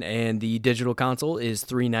 $499, and the digital console is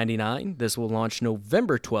 $399. This will launch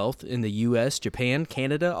November 12th in the U.S., Japan,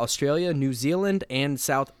 Canada, Australia, New Zealand, and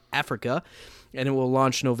South Africa, and it will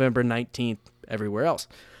launch November 19th everywhere else.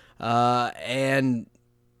 And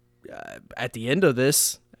at the end of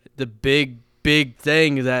this, the big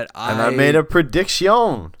thing that I made a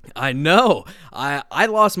prediction. I know. I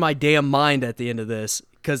lost my damn mind at the end of this,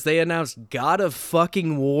 because they announced God of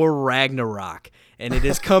fucking War Ragnarok, and it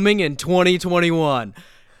is coming in 2021.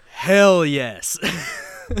 Hell yes.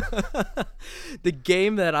 The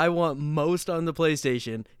game that I want most on the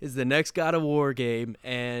PlayStation is the next God of War game,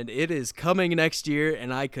 and it is coming next year,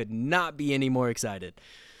 and I could not be any more excited.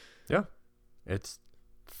 Yeah. It's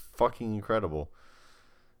fucking incredible.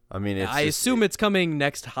 I mean, I assume it's coming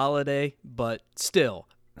next holiday, but still,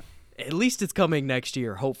 at least it's coming next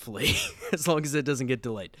year, hopefully, as long as it doesn't get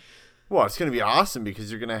delayed. Well, it's going to be awesome,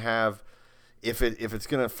 because you're going to have, if it's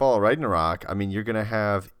going to follow Ragnarok, I mean, you're going to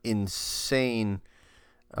have insane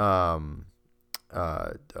battles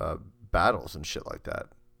and shit like that.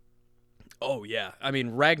 Oh, yeah. I mean,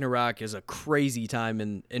 Ragnarok is a crazy time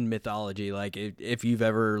in mythology. Like, if you've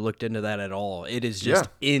ever looked into that at all, it is just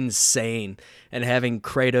insane. And having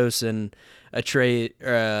Kratos and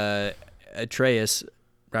Atreus,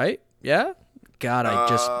 right? Yeah? God, I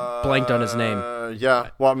just blanked on his name. Yeah.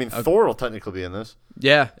 Well, I mean, Thor will technically be in this.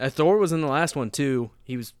 Yeah, Thor was in the last one, too.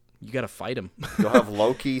 You got to fight him. You'll have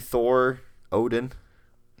Loki, Thor, Odin.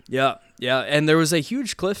 Yeah, and there was a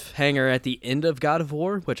huge cliffhanger at the end of God of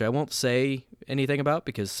War, which I won't say anything about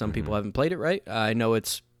because some people haven't played it, right? I know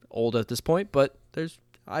it's old at this point, but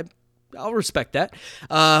I'll respect that.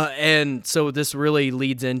 And so this really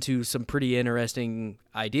leads into some pretty interesting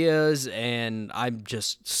ideas, and I'm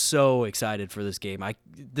just so excited for this game.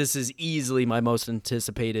 This is easily my most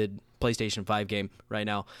anticipated PlayStation 5 game right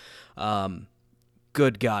now.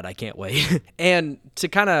 Good God, I can't wait. And to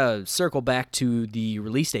kind of circle back to the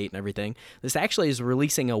release date and everything, this actually is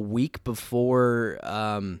releasing a week before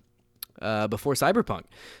Cyberpunk.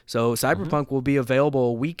 So Cyberpunk will be available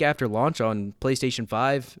a week after launch on PlayStation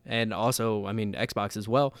 5 and also, Xbox as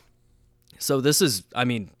well. So this is,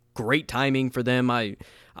 great timing for them.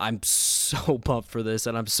 I'm so pumped for this,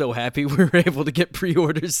 and I'm so happy we were able to get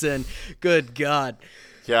pre-orders in. Good God.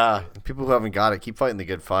 Yeah, people who haven't got it, keep fighting the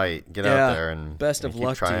good fight. Get out there and best of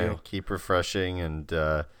luck to you. Keep refreshing, and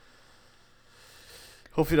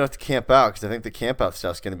Hopefully you don't have to camp out, because I think the camp out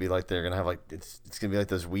stuff's going to be like they're going to have like it's going to be like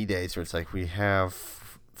those Wii days where it's like we have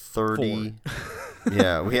 30.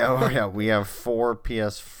 we have 4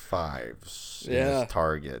 PS5s in this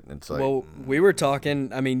Target. It's like, well, we were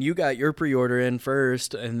talking. I mean, you got your pre-order in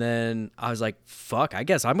first, and then I was like, "Fuck, I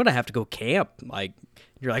guess I'm gonna have to go camp." Like,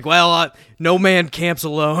 you're like, "Well, no man camps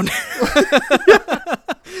alone."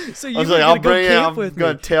 So you I was like, I'm with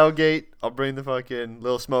gonna tailgate. I'll bring the fucking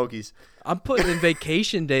Little Smokies. I'm putting in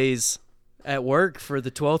vacation days at work for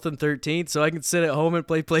the 12th and 13th, so I can sit at home and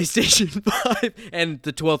play PlayStation 5. And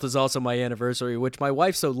the 12th is also my anniversary, which my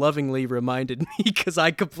wife so lovingly reminded me because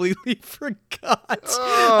I completely forgot.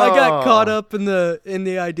 I got caught up in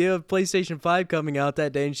the idea of PlayStation 5 coming out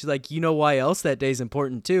that day, and she's like, "You know why else that day's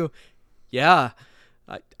important too?" Yeah.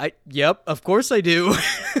 Yep, of course I do.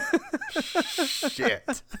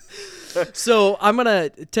 Shit. So I'm going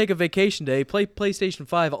to take a vacation day, play PlayStation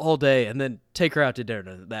 5 all day, and then take her out to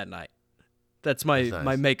dinner that night. That's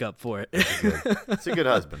my makeup for it. It's a good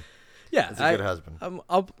husband. Yeah, it's a good husband.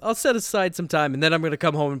 I'll set aside some time, and then I'm going to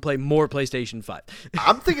come home and play more PlayStation 5.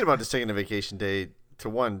 I'm thinking about just taking a vacation day to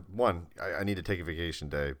one. I need to take a vacation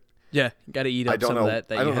day. Yeah, got to eat up some of that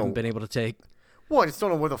you haven't been able to take. Well, I just don't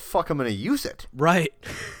know where the fuck I'm going to use it. Right.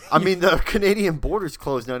 I mean, the Canadian border's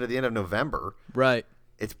closed now to the end of November. Right.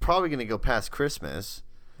 It's probably going to go past Christmas.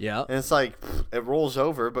 Yeah. And it's like, it rolls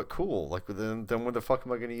over, but cool. Like, then when the fuck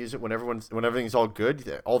am I going to use it? When everything's all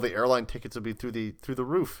good, all the airline tickets will be through the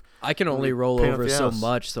roof. I can only roll over so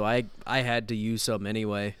much, so I had to use some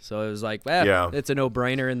anyway. So it was like, it's a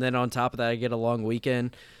no-brainer. And then on top of that, I get a long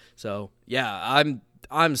weekend. So yeah,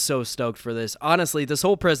 I'm so stoked for this. Honestly, this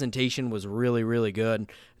whole presentation was really, really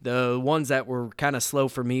good. The ones that were kind of slow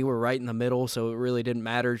for me were right in the middle, so it really didn't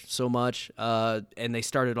matter so much. And they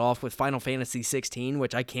started off with Final Fantasy 16,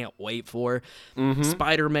 which I can't wait for. Mm-hmm.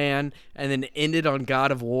 Spider-Man, and then ended on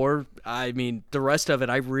God of War. I mean, the rest of it,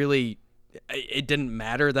 it didn't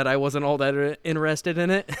matter that I wasn't all that interested in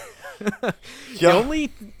it. Yeah.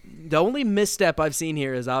 The only misstep I've seen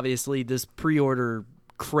here is obviously this pre-order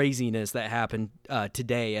craziness that happened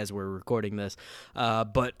today as we're recording this.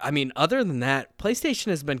 But I mean, other than that, PlayStation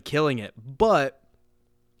has been killing it. But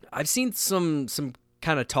I've seen some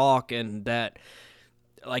kind of talk and that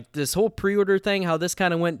like this whole pre-order thing, how this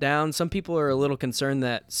kind of went down. Some people are a little concerned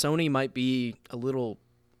that Sony might be a little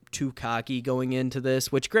too cocky going into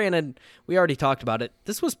this, which granted, we already talked about it.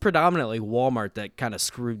 This was predominantly Walmart that kind of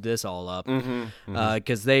screwed this all up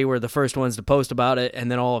because they were the first ones to post about it,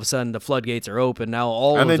 and then all of a sudden the floodgates are open.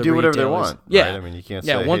 Now and they do whatever they want. Yeah, right? I mean, you can't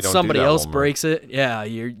say, once hey, somebody else Walmart. breaks it,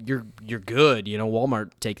 you're good. You know,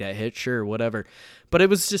 Walmart take that hit, sure, whatever. But it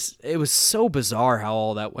was so bizarre how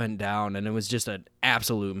all that went down, and it was just an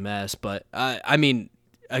absolute mess. But I mean,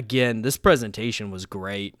 again, this presentation was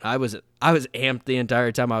great. I was amped the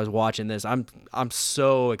entire time I was watching this. I'm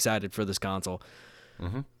so excited for this console.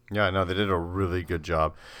 Mm-hmm. Yeah, no, they did a really good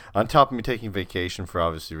job. On top of me taking vacation for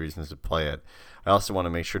obviously reasons to play it, I also want to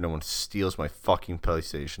make sure no one steals my fucking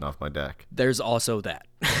PlayStation off my deck. There's also that.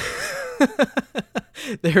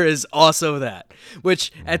 There is also that.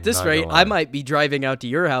 Which, at this rate, I might be driving out to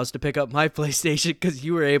your house to pick up my PlayStation because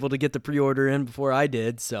you were able to get the pre-order in before I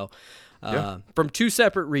did, so... From two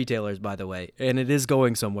separate retailers, by the way, and it is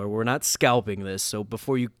going somewhere. We're not scalping this, so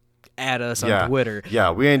before you add us on Twitter.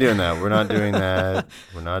 Yeah, we ain't doing that. We're not doing that.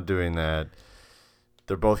 We're not doing that.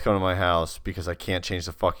 They're both coming to my house because I can't change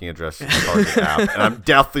the fucking address of the Target app, and I'm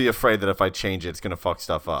deathly afraid that if I change it, it's going to fuck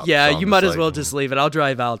stuff up. Yeah, so you might as well just leave it. I'll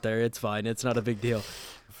drive out there. It's fine. It's not a big deal.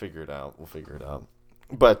 We'll figure it out.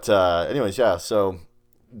 But anyways, yeah, so...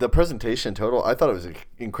 The presentation total, I thought it was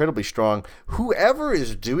incredibly strong. Whoever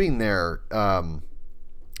is doing their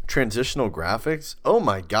transitional graphics, oh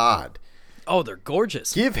my God. Oh, they're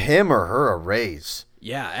gorgeous. Give him or her a raise.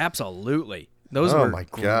 Yeah, absolutely. Those were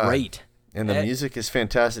great. And the music is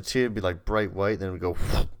fantastic too. It'd be like bright white, then it would go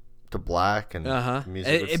to black, and the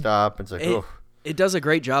music would stop. It's like, it does a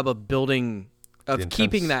great job of building...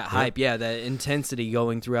 keeping that hype, that intensity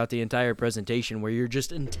going throughout the entire presentation where you're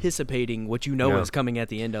just anticipating what you know is coming at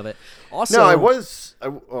the end of it. Also,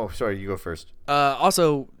 sorry, you go first.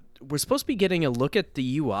 Also, we're supposed to be getting a look at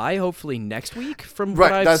the UI hopefully next week from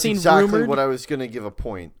what I've seen rumored. That's exactly what I was going to give a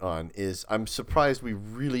point on is I'm surprised we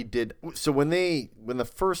really did. So when the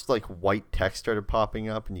first like white text started popping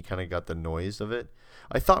up and you kind of got the noise of it,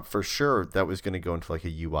 I thought for sure that was going to go into like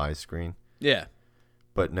a UI screen. Yeah.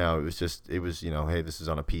 But no, it was hey, this is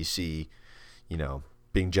on a PC,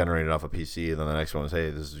 being generated off a PC, and then the next one was, hey,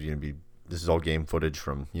 this is all game footage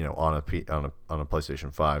from, on a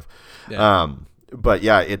PlayStation 5. Yeah. But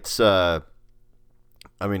yeah, it's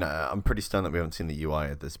I mean, I'm pretty stunned that we haven't seen the UI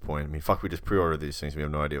at this point. I mean, fuck, we just pre-ordered these things. We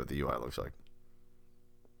have no idea what the UI looks like.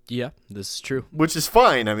 Yeah, this is true. Which is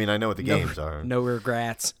fine. I mean, I know what the games are. No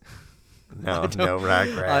regrets. No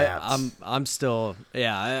regrets. I'm still,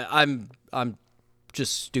 I'm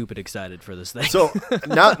just stupid excited for this thing. So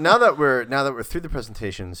now that we're through the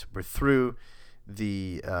presentations, we're through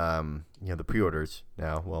the the pre-orders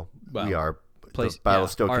now. Well, we are. The battle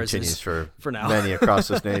still continues for now. Many across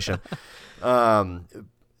this nation. I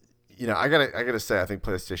gotta say, I think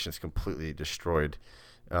PlayStation's completely destroyed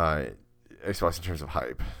Xbox in terms of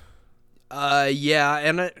hype. Yeah,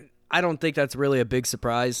 and I don't think that's really a big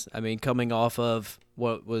surprise. I mean, coming off of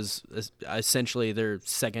what was essentially their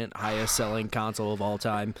second highest selling console of all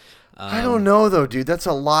time. I don't know though, dude. That's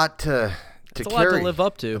a lot to carry to live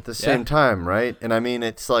up to at the same time, right? And I mean,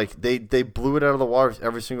 it's like they blew it out of the water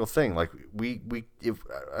every single thing. Like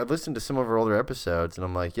I listened to some of our older episodes, and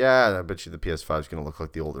I'm like, yeah, I bet you the PS5 is going to look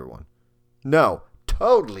like the older one. No,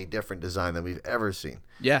 totally different design than we've ever seen.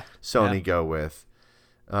 Yeah, Sony go with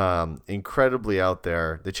incredibly out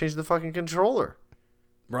there. They changed the fucking controller,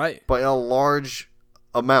 right, by a large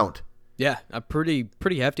amount. Yeah, a pretty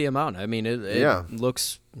hefty amount. I mean, it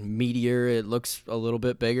looks meatier. It looks a little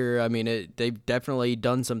bit bigger. I mean, they've definitely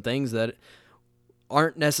done some things that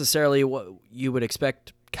aren't necessarily what you would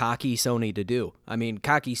expect cocky Sony to do. I mean,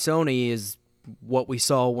 cocky Sony is what we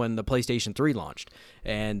saw when the PlayStation 3 launched,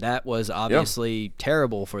 and that was obviously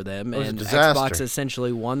terrible for them. And Xbox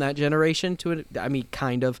essentially won that generation to it. I mean,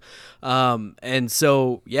 kind of. And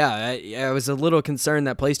so, I was a little concerned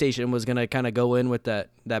that PlayStation was going to kind of go in with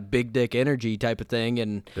that big dick energy type of thing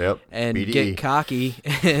and BDE. Get cocky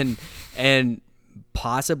and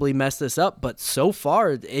possibly mess this up. But so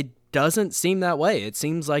far, it doesn't seem that way. It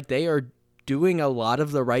seems like they are doing a lot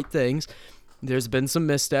of the right things. There's been some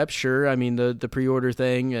missteps, sure. I mean, the pre-order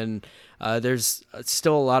thing, and there's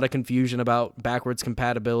still a lot of confusion about backwards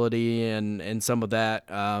compatibility and some of that.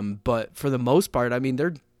 But for the most part, I mean,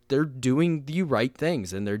 they're doing the right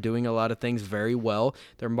things, and they're doing a lot of things very well.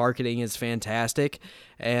 Their marketing is fantastic,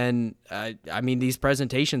 and I mean, these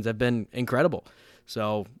presentations have been incredible.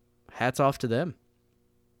 So, hats off to them.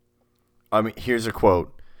 I mean, here's a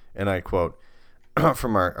quote, and I quote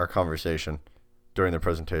from our conversation during the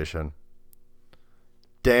presentation.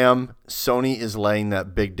 Damn, Sony is laying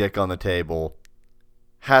that big dick on the table.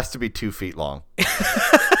 Has to be 2 feet long.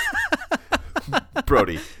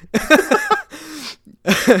 Brody.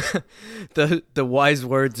 The wise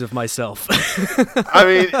words of myself. I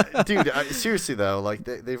mean, dude, seriously though, like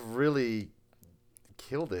they've really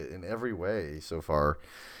killed it in every way so far.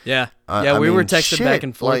 Yeah. We were texting back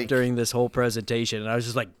and forth during this whole presentation, and I was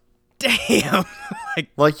just like, damn.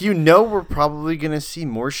 Like, we're probably going to see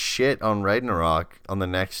more shit on Ragnarok on the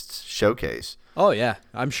next showcase. Oh, yeah,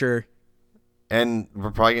 I'm sure. And we're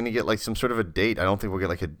probably going to get, like, some sort of a date. I don't think we'll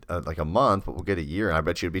get, like a month, but we'll get a year, and I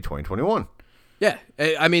bet you it'll be 2021. Yeah,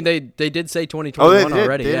 I mean, they did say 2021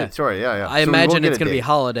 already. They did. Sorry, yeah. I imagine it's going to be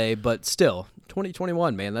holiday, but still,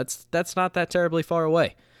 2021, man, that's not that terribly far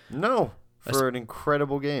away. No, for an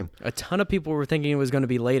incredible game. A ton of people were thinking it was going to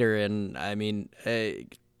be later, and, I mean...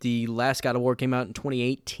 the last God of War came out in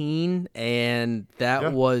 2018, and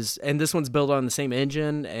and this one's built on the same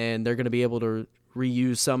engine, and they're going to be able to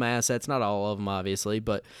reuse some assets, not all of them, obviously,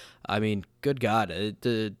 but I mean, good God,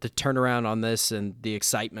 the turnaround on this and the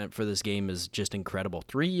excitement for this game is just incredible.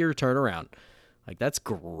 3-year turnaround, like that's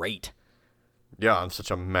great. Yeah, on such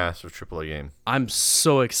a massive AAA game. I'm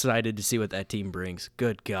so excited to see what that team brings.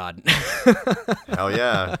 Good God. Hell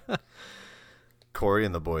yeah. Corey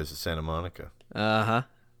and the boys at Santa Monica. Uh-huh.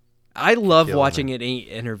 I love watching an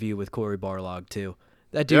interview with Corey Barlog, too.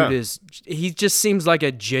 That dude he just seems like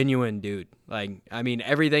a genuine dude. Like, I mean,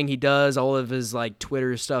 everything he does, all of his, like,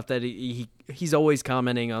 Twitter stuff that he's always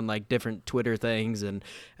commenting on, like, different Twitter things. And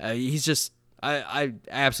he's just, I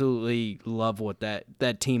absolutely love what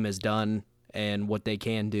that team has done and what they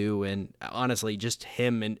can do. And honestly, just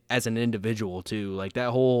him as an individual, too. Like, that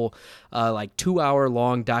whole,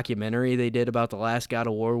 2-hour-long documentary they did about the last God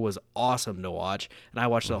of War was awesome to watch. And I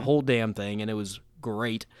watched the whole damn thing, and it was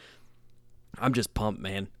great. I'm just pumped,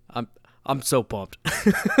 man. I'm so pumped.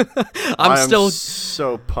 I'm still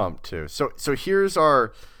so pumped, too. So here's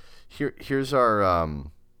our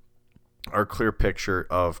clear picture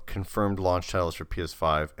of confirmed launch titles for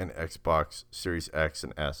PS5 and Xbox Series X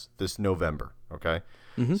and S this November, okay?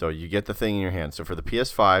 Mm-hmm. So you get the thing in your hand. So for the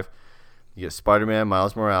PS5, you get Spider-Man,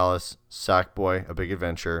 Miles Morales, Sackboy, A Big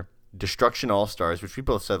Adventure, Destruction All-Stars, which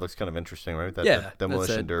people have said looks kind of interesting, right? That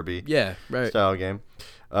Demolition Derby style game.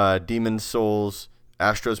 Demon's Souls,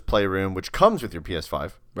 Astro's Playroom, which comes with your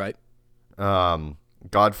PS5. Right.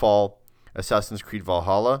 Godfall, Assassin's Creed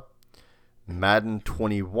Valhalla, Madden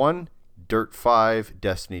 21, Dirt 5,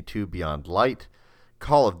 Destiny 2 Beyond Light,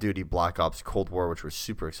 Call of Duty Black Ops Cold War, which we're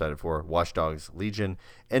super excited for, Watch Dogs Legion,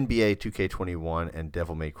 NBA 2K21, and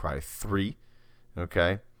Devil May Cry 3.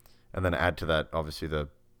 Okay? And then add to that, obviously, the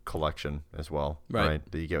collection as well, right?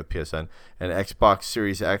 That you get with PSN. And Xbox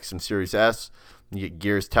Series X and Series S. You get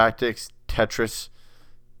Gears Tactics, Tetris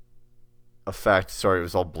Effect. Sorry, it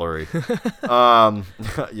was all blurry.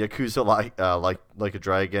 Yakuza like a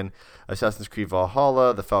Dragon, Assassin's Creed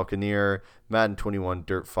Valhalla, The Falconeer, Madden 21,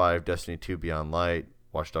 Dirt 5, Destiny 2 Beyond Light,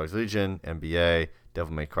 Watch Dogs Legion, NBA,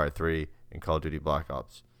 Devil May Cry 3, and Call of Duty Black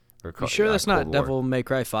Ops. You sure that's not Devil May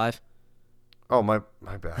Cry 5? Oh, my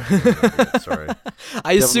bad. Sorry.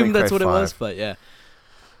 I assumed that's what 5. It was, but yeah.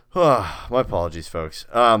 My apologies, folks.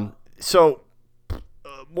 So,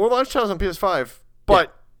 more launch titles on PS5,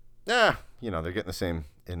 but, they're getting the same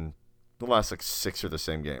in the last, 6 are the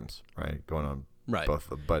same games, right? Going on both of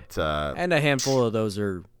them. But, and a handful of those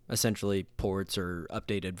are essentially ports or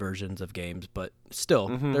updated versions of games, but still,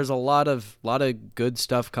 there's a lot of good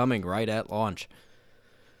stuff coming right at launch.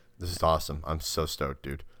 This is awesome. I'm so stoked,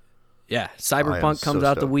 dude. Yeah, Cyberpunk comes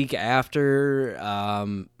out the week after.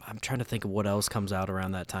 I'm trying to think of what else comes out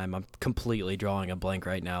around that time. I'm completely drawing a blank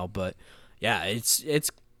right now, but yeah,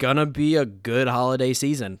 it's gonna be a good holiday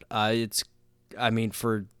season.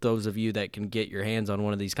 For those of you that can get your hands on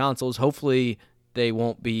one of these consoles, hopefully they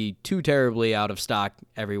won't be too terribly out of stock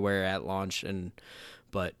everywhere at launch.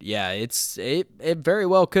 But yeah, it very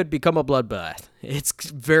well could become a bloodbath. It's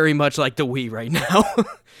very much like the Wii right now.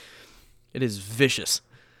 It is vicious.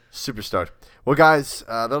 Super stoked. Well, guys,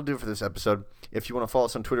 that'll do it for this episode. If you want to follow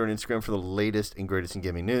us on Twitter and Instagram for the latest and greatest in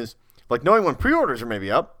gaming news, like knowing when pre-orders are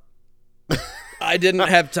maybe up. I didn't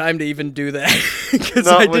have time to even do that because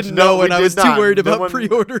I didn't know, and I was too worried about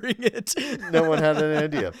pre-ordering it. No one had any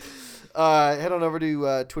idea. Head on over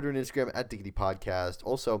to Twitter and Instagram at Diggity Podcast.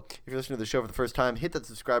 Also, if you're listening to the show for the first time, hit that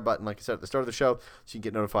subscribe button, like I said at the start of the show, so you can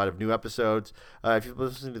get notified of new episodes. If you've been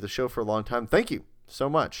listening to the show for a long time, thank you so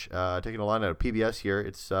much. Taking a line out of PBS here,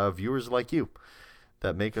 it's viewers like you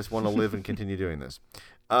that make us want to live and continue doing this.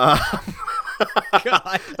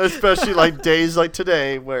 Especially like days like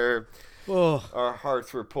today where our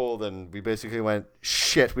hearts were pulled and we basically went,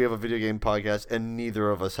 shit, we have a video game podcast and neither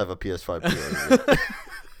of us have a PS5 pre-order.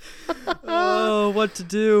 What to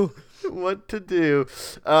do? What to do?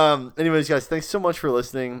 Anyways, guys, thanks so much for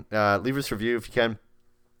listening. Leave us a review if you can.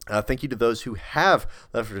 Thank you to those who have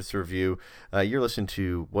left us a review. You're listening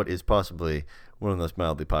to what is possibly one of the most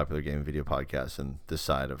mildly popular game and video podcasts on this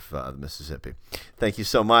side of the Mississippi. Thank you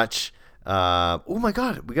so much. Oh my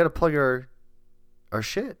God, we got to plug our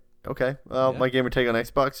shit. Okay. My gamer tag on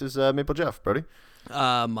Xbox is Maple Jeff. Brody?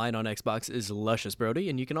 Mine on Xbox is Luscious Brody,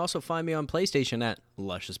 and you can also find me on PlayStation at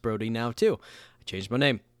Luscious Brody now too. I changed my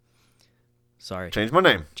name. Sorry. Changed my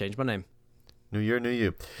name. New year, new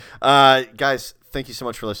you. Guys, thank you so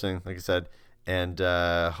much for listening, like I said. And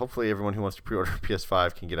hopefully everyone who wants to pre-order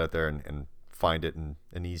PS5 can get out there and find it in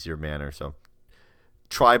an easier manner. So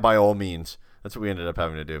try by all means. That's what we ended up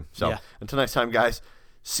having to do. So until next time, guys,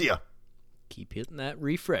 see ya. Keep hitting that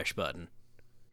refresh button.